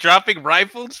here? Dropping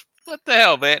rifles? What the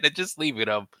hell, man? And just leaving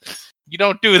them. You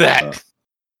don't do that.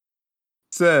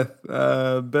 Seth,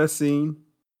 best scene?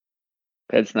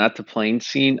 That's not the plane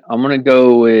scene. I'm gonna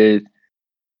go with.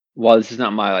 Well, this is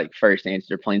not my first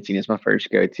answer. Plane scene is my first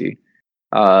go-to.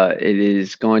 It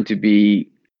is going to be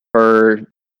her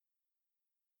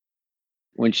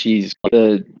when she's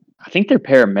I think they're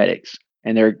paramedics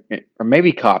and or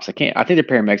maybe cops. I think they're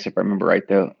paramedics if I remember right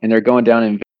though. And they're going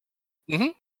down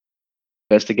and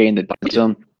investigating the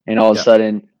zone, and all of a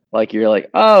sudden, you're like,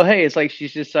 oh hey, it's like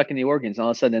she's just sucking the organs. And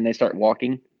all of a sudden, then they start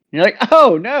walking. And you're like,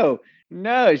 oh no,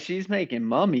 she's making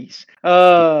mummies.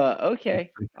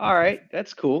 Okay, all right,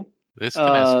 that's cool. This can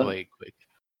escalate quick.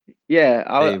 Yeah,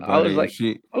 I was like,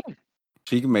 she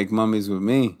can make mummies with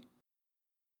me.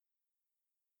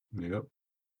 Yep.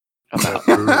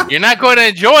 You're not going to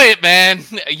enjoy it, man.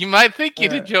 You might think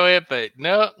you'd enjoy it, but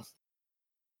no.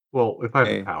 Well, if I have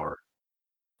the power.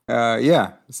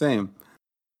 Yeah, same.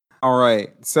 All right,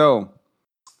 so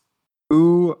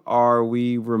who are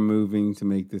we removing to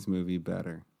make this movie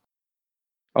better?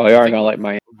 Oh, you aren't gonna like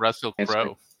my Russell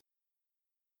Crowe.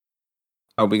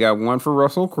 Oh, we got one for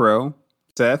Russell Crowe.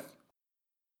 Seth?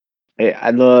 Hey,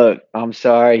 I'm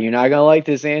sorry, you're not gonna like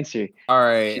this answer. All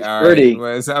right, she's pretty.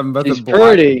 Right. Well, I'm about she's to block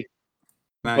pretty,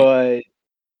 nice. But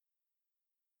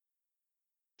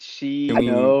she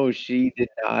did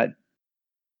not.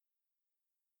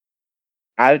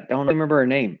 I don't remember her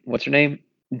name. What's her name?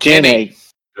 Jenny.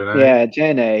 Yeah,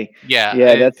 Jenny.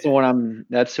 Yeah, that's the one.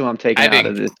 That's who I'm taking out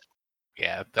of this.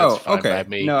 Yeah, that's fine by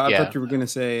me. No, I thought you were gonna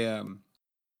say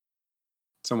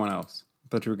someone else. I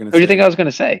thought you were gonna. Who do you think I was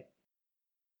gonna say?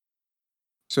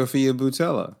 Sophia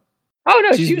Boutella. Oh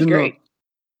no, she was great.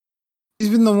 She's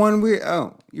been the one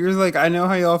you're like, I know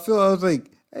how y'all feel. I was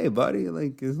like, hey, buddy,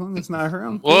 as long as it's not her,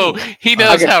 I'm cool. Whoa, he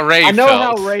knows how Ray feels. I know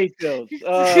how Ray feels.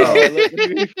 Let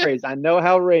me rephrase. I know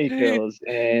how Ray feels.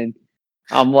 And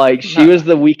I'm like, she was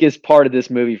the weakest part of this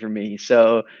movie for me.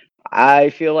 So I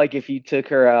feel like if you took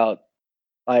her out,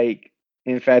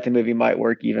 in fact, the movie might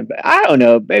work even better. I don't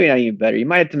know, maybe not even better. You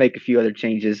might have to make a few other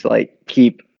changes,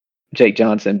 keep Jake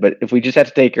Johnson. But if we just have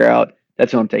to take her out,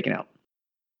 that's who I'm taking out.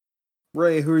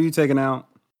 Ray, who are you taking out?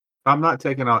 I'm not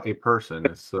taking out a person.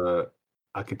 It's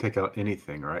I can take out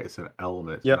anything, right? It's an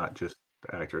element, not just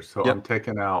the actor. So I'm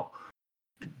taking out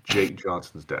Jake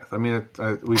Johnson's death. I mean,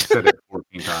 we've said it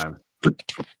 14 times,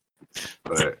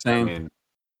 but Same. I mean,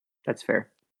 that's fair.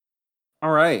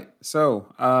 All right,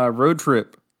 so road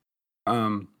trip.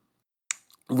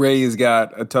 Ray has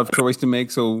got a tough choice to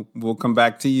make, so we'll come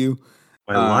back to you.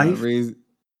 My life, Ray's...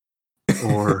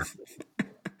 or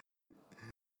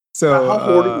so. How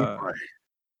old are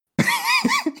you?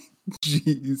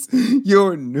 Jeez,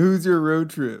 who's your road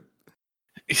trip?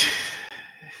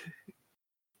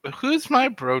 Who's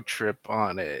my road trip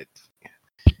on it?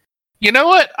 You know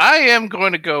what? I am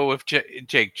going to go with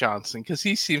Jake Johnson because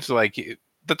he seems like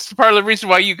that's part of the reason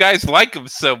why you guys like him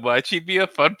so much. He'd be a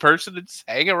fun person to just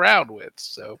hang around with.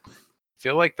 So I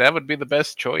feel like that would be the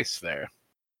best choice there.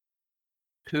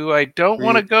 Who I don't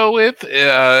want to go with,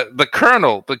 the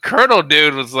Colonel. The Colonel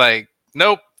dude was like,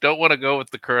 nope, don't want to go with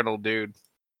the Colonel dude.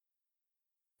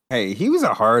 Hey, he was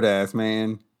a hard ass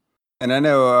man. And I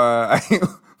know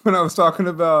when I was talking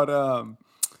about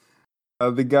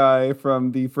the guy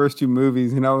from the first two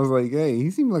movies, and I was like, hey,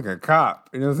 he seemed like a cop.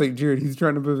 And I was like, Jared, he's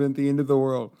trying to prevent the end of the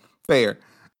world. Fair.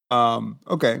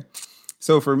 Okay.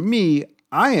 So for me,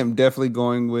 I am definitely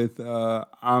going with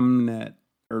Amnet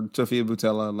or Sofia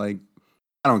Boutella. Like,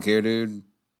 I don't care, dude.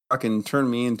 Fucking turn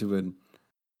me into a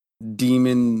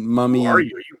demon mummy. Who are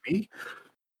you? Are you me?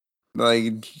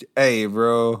 Like, hey,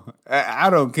 bro. I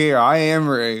don't care. I am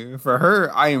Ray. For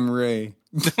her, I am Ray.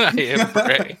 I am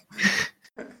Ray.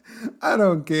 I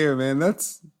don't care, man.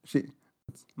 That's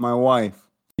my wife,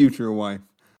 future wife,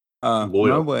 my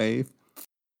wife.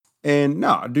 And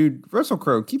no, dude, Russell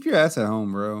Crowe, keep your ass at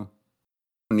home, bro.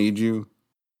 I need you.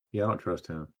 Yeah, I don't trust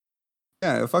him.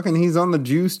 Yeah, fucking, he's on the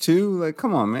juice too. Like,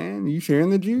 come on, man, you sharing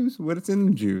the juice? What's in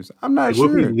the juice? I'm not sure.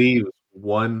 What if we leave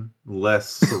one less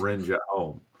syringe at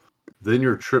home? Then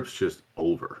your trip's just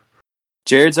over.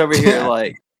 Jared's over here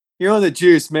like, you're on the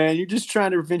juice, man. You're just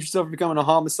trying to prevent yourself from becoming a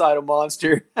homicidal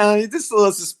monster. This is a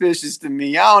little suspicious to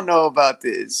me. I don't know about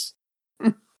this.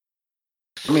 I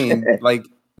mean, like,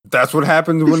 that's what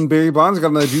happened when Barry Bonds got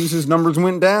on the juice. His numbers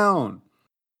went down.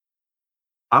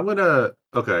 I'm gonna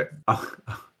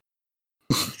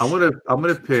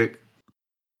pick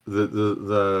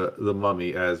the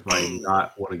mummy as my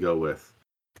not want to go with.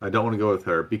 I don't want to go with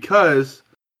her because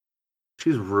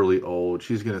she's really old.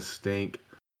 She's gonna stink.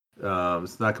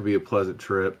 It's not gonna be a pleasant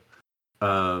trip.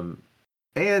 And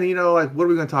you know, like, what are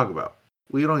we gonna talk about?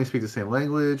 We don't even speak the same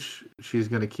language. She's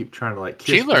gonna keep trying to like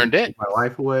kiss she learned it. Take my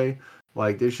life away.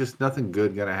 Like, there's just nothing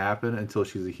good gonna happen until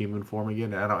she's a human form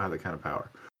again, and I don't have that kind of power.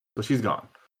 So she's gone.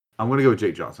 I'm gonna go with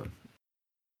Jake Johnson.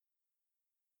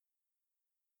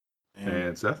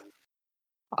 And Seth?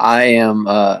 I am.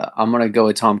 I'm gonna go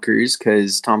with Tom Cruise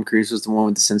because Tom Cruise was the one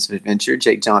with the sense of adventure.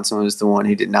 Jake Johnson was the one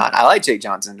who did not. I like Jake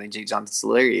Johnson. I think Jake Johnson's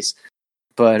hilarious,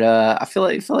 but I feel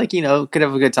like you know, could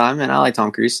have a good time, and I like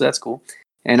Tom Cruise, so that's cool.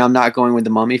 And I'm not going with the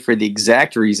Mummy for the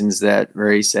exact reasons that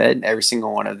Ray said. Every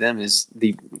single one of them is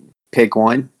the pick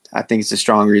one. I think it's a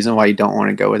strong reason why you don't want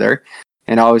to go with her.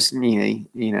 And always, you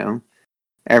know,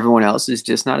 everyone else is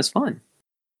just not as fun.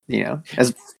 You know,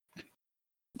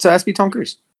 so it has to be Tom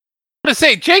Cruise. To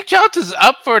say Jake Johnson's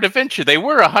up for an adventure. They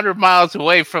were 100 miles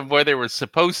away from where they were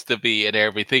supposed to be and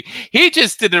everything. He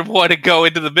just didn't want to go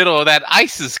into the middle of that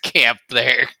ISIS camp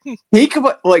there. He could,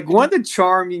 like, one of the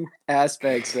charming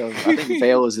aspects of, I think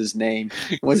Vale is his name,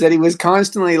 was that he was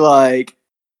constantly like,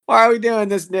 "Why are we doing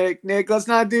this, Nick? Nick, let's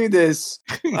not do this.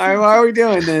 Why are we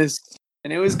doing this?"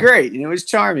 And it was great and it was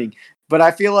charming. But I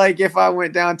feel like if I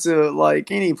went down to like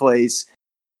any place,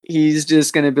 he's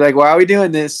just gonna be like, "Why are we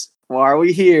doing this? Why are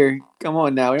we here? Come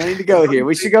on now. We don't need to go here.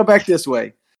 We should go back this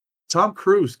way." Tom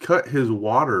Cruise cut his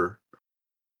water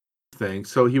thing,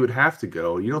 so he would have to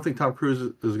go. You don't think Tom Cruise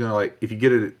is going to, like, if you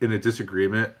get it in a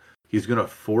disagreement, he's going to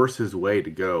force his way to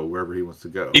go wherever he wants to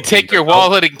go? You take your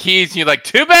wallet and keys and you're like,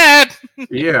 too bad.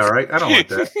 Yeah, right? I don't want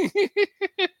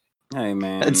that. Hey,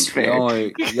 man. That's fair.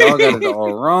 Y'all got it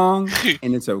all wrong,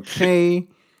 and it's okay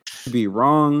to be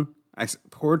wrong. I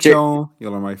support y'all.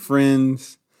 Y'all are my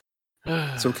friends.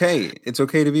 It's okay. It's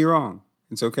okay to be wrong.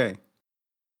 It's okay.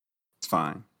 It's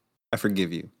fine. I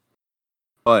forgive you.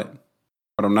 But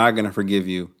what I'm not going to forgive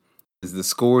you is the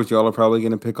scores y'all are probably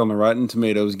going to pick on the Rotten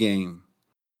Tomatoes game.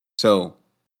 So,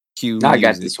 cue music. I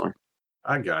got this one.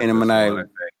 I got and this when one. I I think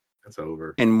it's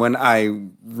over. And when I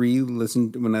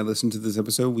listen to this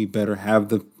episode, we better have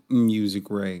the music,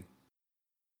 Ray.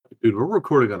 Dude, we're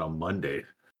recording on a Monday.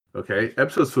 Okay?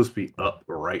 Episode's supposed to be up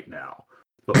right now.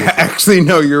 Actually,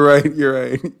 no, you're right. You're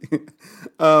right.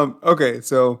 Okay,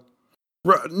 so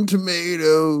Rotten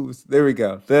Tomatoes. There we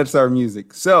go. That's our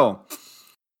music. So,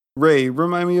 Ray,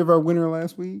 remind me of our winner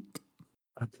last week.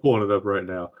 I'm pulling it up right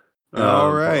now.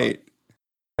 All right.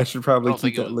 I should probably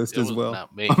keep that list as well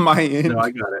on my end. No,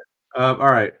 I got it. All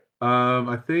right.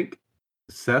 I think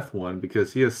Seth won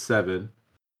because he has 7,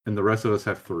 and the rest of us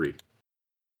have 3.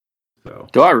 So.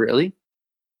 Do I really?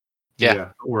 Yeah.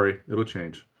 Don't worry, it'll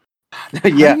change.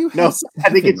 Yeah. No, I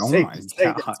think it's safe to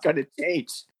say that's going to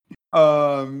change.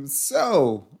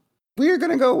 So we're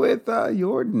gonna go with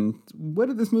Jordan. What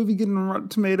did this movie get on Rotten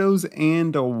Tomatoes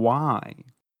and why?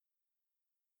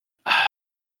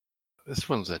 This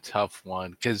one's a tough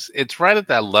one because it's right at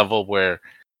that level where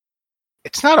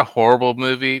it's not a horrible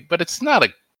movie, but it's not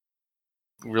a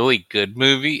really good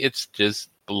movie. It's just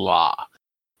blah.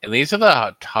 And these are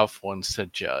the tough ones to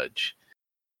judge.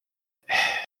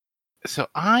 So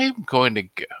I'm going to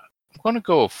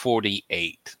go with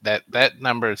 48. That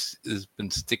number has been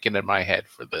sticking in my head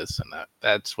for this, and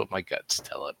that's what my gut's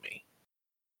telling me.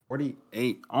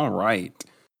 48. All right.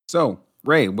 So,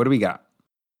 Ray, what do we got?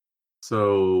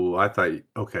 So I thought,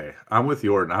 okay, I'm with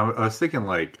Jordan. I was thinking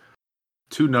like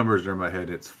 2 numbers are in my head.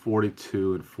 It's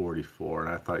 42 and 44,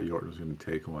 and I thought Jordan was going to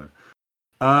take one.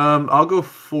 I'll go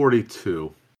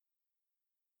 42.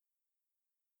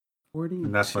 42.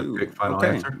 And that's my big final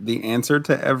answer. The answer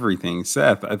to everything.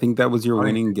 Seth, I think that was your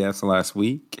winning guess last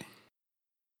week.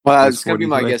 Well, it's going to be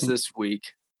my guess this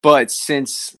week. But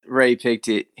since Ray picked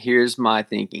it, here's my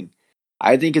thinking.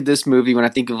 I think of this movie when I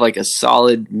think of like a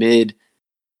solid mid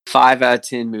 5 out of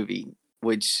 10 movie,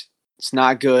 which it's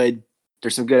not good.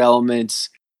 There's some good elements.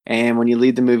 And when you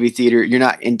leave the movie theater, you're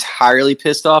not entirely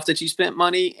pissed off that you spent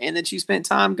money and that you spent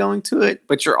time going to it,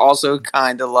 but you're also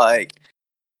kind of like,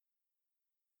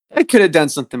 I could have done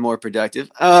something more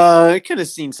productive. I could have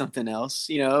seen something else,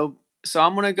 you know. So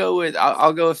I'm gonna go with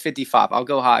I'll go with 55. I'll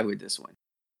go high with this one.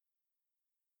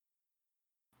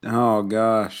 Oh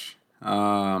gosh,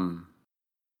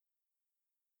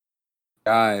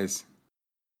 guys,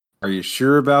 are you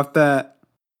sure about that?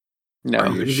 No, are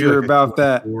you sure about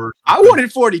that? I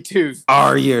wanted 42.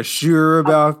 Are you sure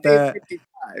about that?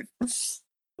 55.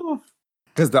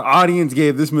 Because the audience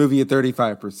gave this movie a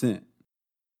 35%.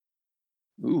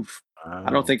 Oof. I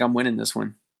don't think I'm winning this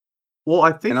one. Well,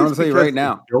 I think I'm going to tell you right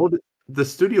now. The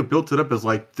studio built it up as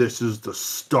like, this is the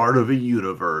start of a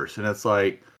universe. And it's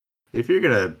like, if you're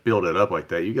going to build it up like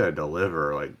that, you got to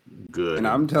deliver like good. And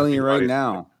I'm telling you right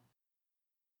now.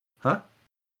 Huh?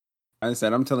 I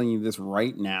said, I'm telling you this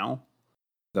right now.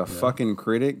 The fucking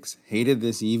critics hated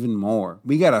this even more.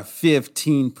 We got a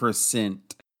 15%.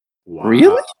 Wow.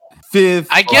 Really? 15%.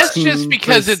 I guess just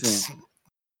because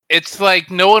it's like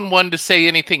no one wanted to say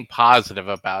anything positive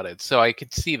about it, so I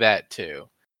could see that too.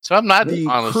 So I'm not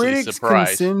honestly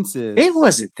surprised. Consensus, it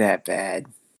wasn't that bad.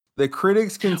 The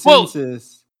critics'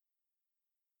 consensus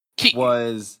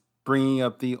was bringing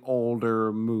up the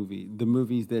older movie, the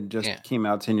movies that just came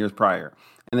out 10 years prior,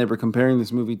 and they were comparing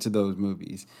this movie to those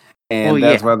movies, and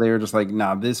that's why they were just like,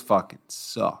 "Nah, this fucking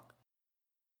sucked."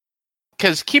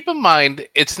 Because keep in mind,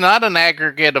 it's not an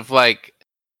aggregate of like,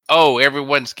 oh,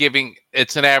 everyone's giving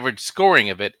it's an average scoring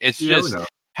of it. It's just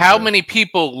how many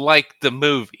people like the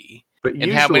movie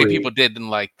and how many people didn't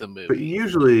like the movie. But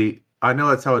usually, I know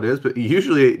that's how it is, but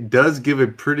usually it does give a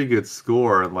pretty good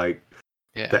score and like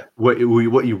that what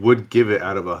you would give it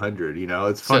out of 100. You know,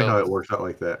 it's funny how it works out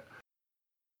like that.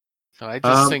 So I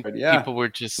just think people were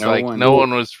just no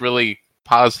one was really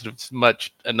positive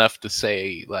much enough to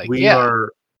say like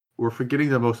we're forgetting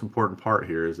the most important part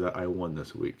here is that I won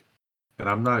this week. And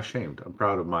I'm not ashamed. I'm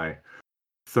proud of my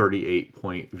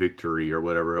 38-point victory or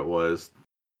whatever it was.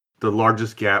 The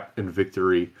largest gap in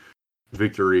victory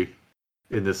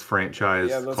in this franchise.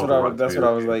 Yeah, that's what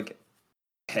I was like.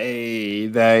 Hey,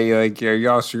 are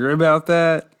y'all sure about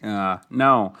that?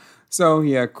 No. So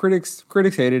yeah, critics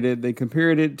hated it. They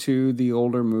compared it to the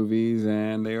older movies,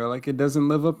 and they were like, it doesn't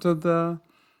live up to the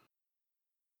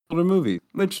older movie,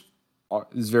 which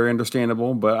is very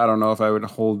understandable. But I don't know if I would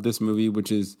hold this movie,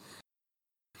 which is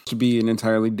to be an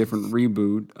entirely different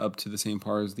reboot, up to the same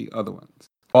par as the other ones.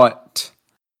 But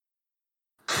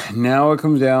now it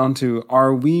comes down to,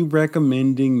 are we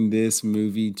recommending this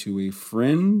movie to a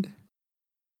friend?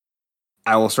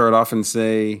 I will start off and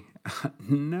say,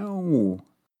 no,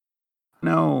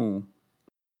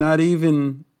 not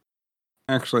even.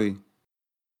 Actually,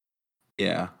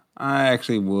 yeah, I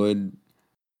actually would.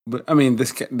 But I mean,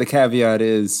 the caveat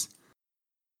is,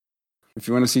 if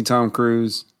you want to see Tom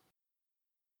Cruise,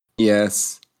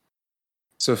 yes.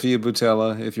 Sofia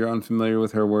Boutella, if you're unfamiliar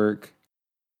with her work,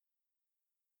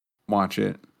 watch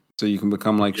it. So you can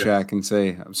become like Shaq and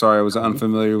say, I'm sorry I was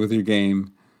unfamiliar with your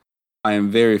game. I am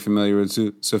very familiar with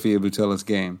Sofia Boutella's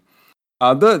game.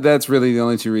 That's really the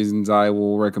only two reasons I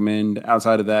will recommend.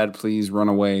 Outside of that, please run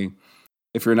away.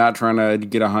 If you're not trying to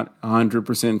get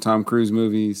 100% Tom Cruise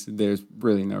movies, there's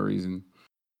really no reason.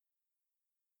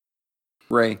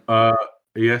 Ray?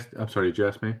 Yes. I'm sorry, did you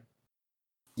ask me?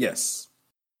 Yes.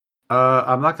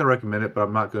 I'm not going to recommend it, but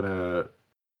I'm not going to...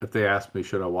 If they ask me,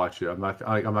 should I watch it? I'm not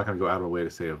going to go out of my way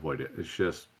to say avoid it. It's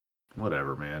just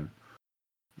whatever, man.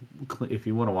 If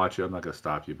you want to watch it, I'm not going to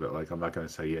stop you. But I'm not going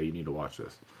to say, yeah, you need to watch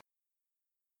this.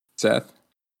 Seth,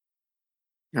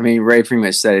 I mean, Ray pretty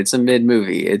much said it's a mid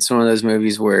movie. It's one of those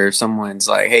movies where if someone's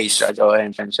like, "Hey, should I go ahead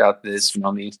and finish out this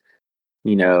mummy,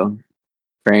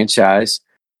 franchise,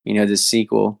 the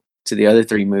sequel to the other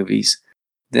 3 movies?"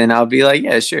 Then I'll be like,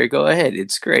 "Yeah, sure, go ahead.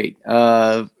 It's great."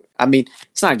 I mean,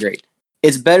 it's not great.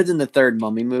 It's better than the 3rd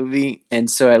Mummy movie, and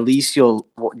so at least your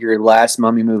last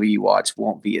Mummy movie you watch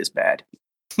won't be as bad.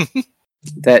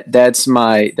 That's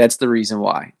the reason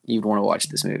why you'd want to watch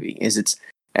this movie. Is it's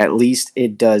at least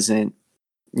it doesn't,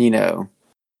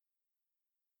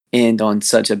 end on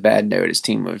such a bad note as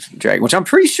Team of Dragon, which I'm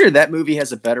pretty sure that movie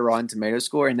has a better Rotten Tomato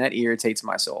score, and that irritates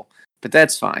my soul. But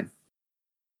that's fine.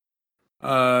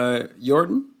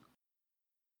 Jordan?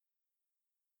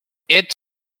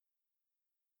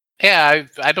 I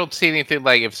don't see anything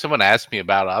like if someone asks me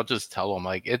about it, I'll just tell them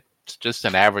it's just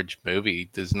an average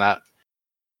movie. There's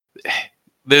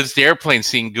the airplane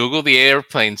scene. Google the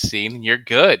airplane scene, and you're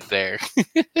good there.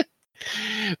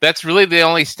 That's really the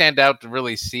only standout to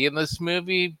really see in this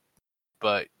movie.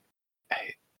 But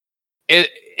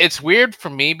it's weird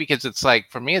for me because it's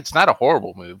for me, it's not a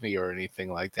horrible movie or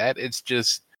anything like that. It's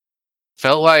just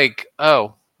felt like,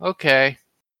 oh, okay,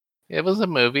 it was a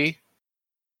movie.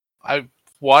 I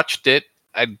watched it.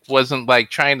 I wasn't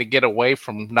trying to get away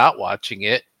from not watching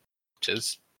it.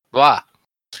 Just blah.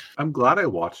 I'm glad I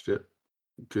watched it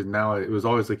because now it was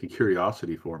always a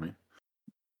curiosity for me.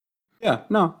 Yeah,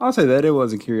 no, I'll say that it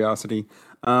was a curiosity.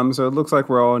 So it looks like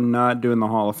we're all not doing the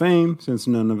Hall of Fame since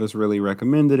none of us really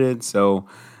recommended it. So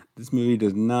this movie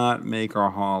does not make our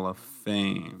Hall of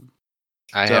Fame.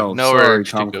 I have no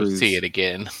urge to go see it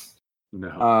again.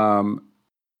 No.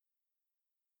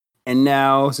 And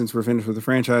now, since we're finished with the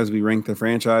franchise, we rank the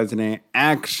franchise, and I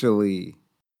actually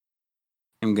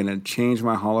am going to change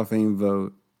my Hall of Fame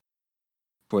vote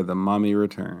for The Mummy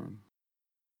Return.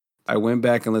 I went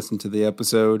back and listened to the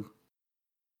episode.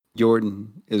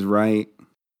 Jordan is right.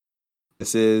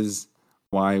 This is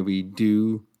why we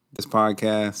do this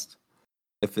podcast.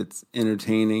 If it's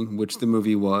entertaining, which the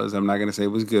movie was, I'm not going to say it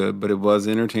was good, but it was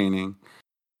entertaining.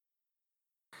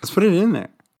 Let's put it in there.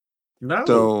 No.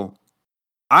 So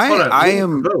I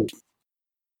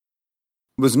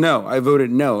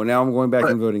voted no. Now I'm going back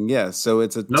and voting yes. So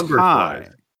it's a number tie.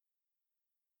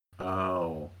 5.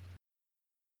 Oh.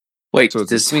 Wait, so does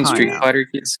this mean Street Fighter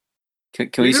kids? Can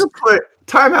we put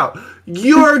time out?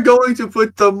 You are going to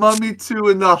put The Mummy 2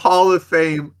 in the Hall of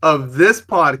Fame of this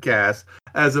podcast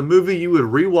as a movie you would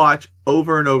rewatch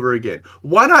over and over again.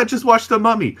 Why not just watch The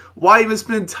Mummy? Why even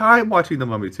spend time watching The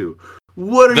Mummy 2?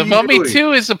 What are The you Mummy doing?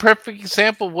 2 is a perfect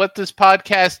example of what this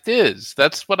podcast is.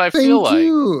 That's what I feel like.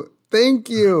 Thank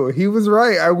you. He was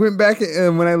right. I went back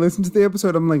and when I listened to the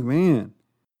episode, I'm like, man,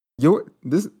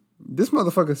 this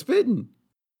motherfucker's spitting.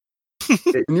 He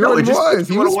was watch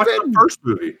the first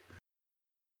movie.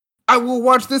 I will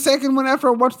watch the second one after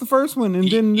I watch the first one, and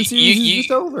then the series is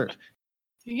just over.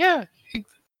 Yeah,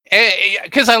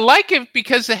 because I like it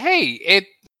because it,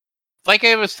 like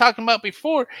I was talking about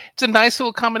before, it's a nice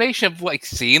little combination of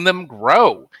seeing them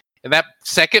grow. And that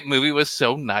second movie was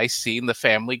so nice seeing the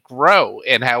family grow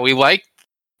and how we like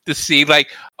to see they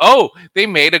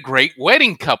made a great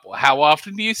wedding couple. How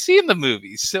often do you see in the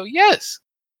movies? So yes,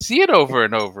 see it over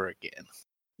and over again.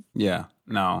 Yeah,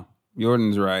 no,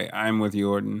 Jordan's right. I'm with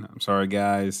Jordan. I'm sorry,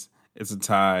 guys. It's a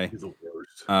tie. He's the worst.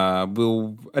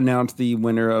 We'll announce the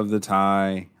winner of the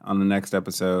tie on the next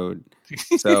episode.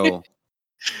 So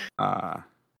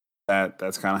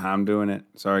that's kind of how I'm doing it.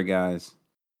 Sorry, guys.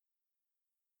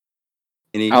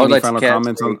 Any final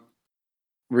comments on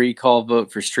recall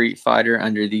vote for Street Fighter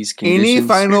under these conditions? Any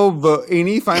final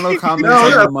comments on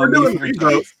the Mummy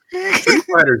franchise? Street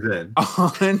Fighter's in.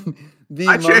 On the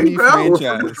Mummy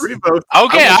franchise.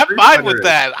 Okay, I'm fine with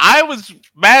that. I was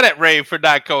mad at Ray for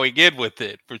not going in with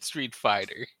it for Street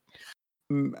Fighter.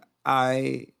 We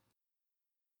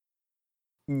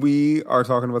are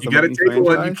talking about the Mummy franchise.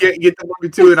 One. You can't get the Mummy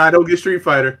 2 and I don't get Street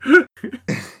Fighter.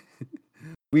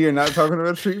 We are not talking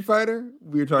about Street Fighter.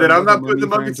 We're talking then about I'm not putting the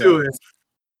Mummy 2 in.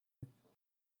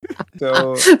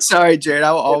 So sorry, Jared.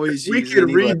 I will always we can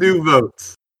redo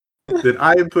votes. that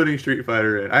I am putting Street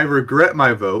Fighter in. I regret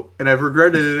my vote, and I've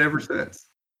regretted it ever since.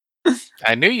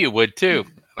 I knew you would too.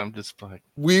 I'm just like,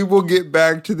 we will get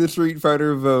back to the Street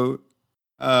Fighter vote.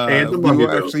 And the we will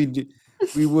vote. actually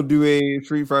we will do a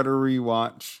Street Fighter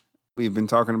rewatch. We've been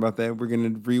talking about that. We're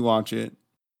going to rewatch it.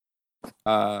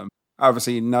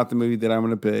 Obviously, not the movie that I'm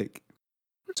going to pick.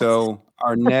 So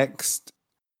our next,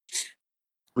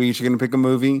 we each are going to pick a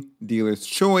movie. Dealer's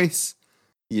choice.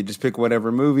 You just pick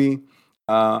whatever movie.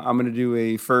 I'm going to do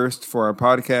a first for our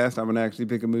podcast. I'm going to actually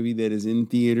pick a movie that is in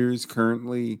theaters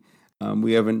currently.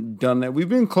 We haven't done that. We've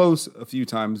been close a few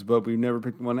times, but we've never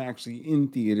picked one actually in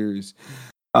theaters.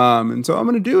 And so I'm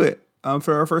going to do it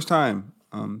for our first time.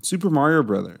 Super Mario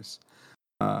Brothers.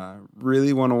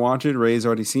 Really want to watch it. Ray's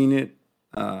already seen it.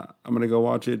 I'm going to go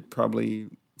watch it probably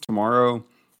tomorrow.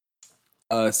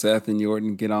 Seth and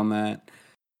Jordan get on that.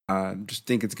 Just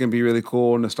think it's going to be really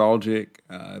cool, nostalgic.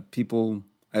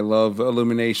 I love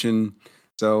Illumination.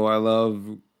 So I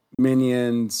love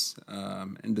Minions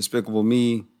and Despicable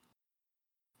Me.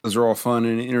 Those are all fun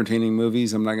and entertaining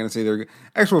movies. I'm not going to say they're good.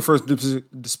 Actual first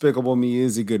Despicable Me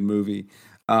is a good movie.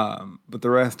 But the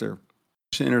rest are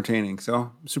entertaining. So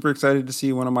I'm super excited to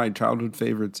see one of my childhood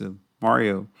favorites of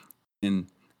Mario in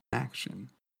action.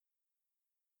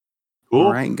 Cool.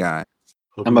 All right, guys.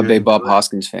 I'm a big Bob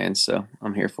Hoskins fan, so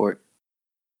I'm here for it.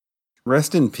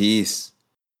 Rest in peace.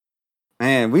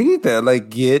 Man, we need to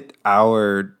get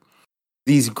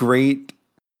these great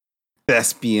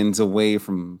thespians away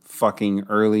from fucking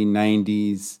early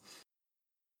 90s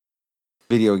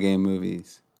video game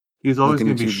movies. He's always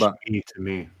going to be shitty to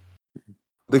me.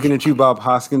 Looking at you, Bob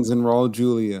Hoskins and Raul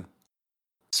Julia.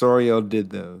 Sorry y'all did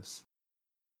those.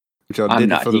 But y'all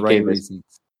did it for the right reasons.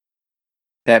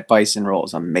 That bison roll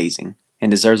is amazing and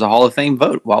deserves a Hall of Fame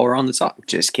vote while we're on the top.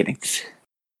 Just kidding.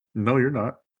 No, you're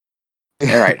not.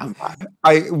 All right.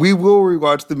 We will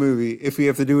rewatch the movie if we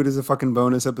have to do it as a fucking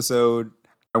bonus episode.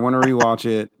 I want to rewatch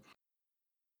it.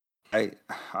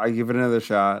 I give it another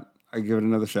shot.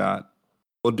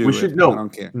 We'll do it. I don't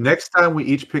care. Next time we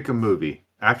each pick a movie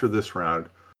after this round.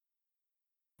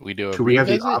 Should we have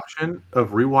the option of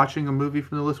rewatching a movie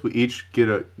from the list? We each get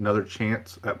another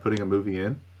chance at putting a movie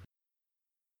in.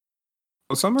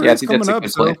 Well, summer is coming up,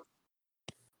 so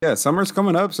summer's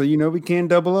coming up, so we can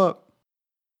double up.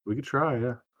 We could try,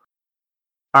 yeah.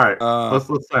 All right,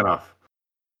 let's sign off.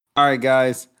 All right,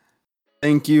 guys.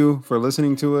 Thank you for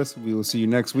listening to us. We will see you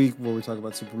next week where we talk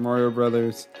about Super Mario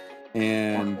Brothers.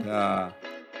 And have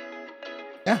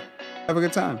a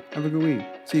good time. Have a good week.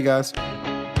 See you guys.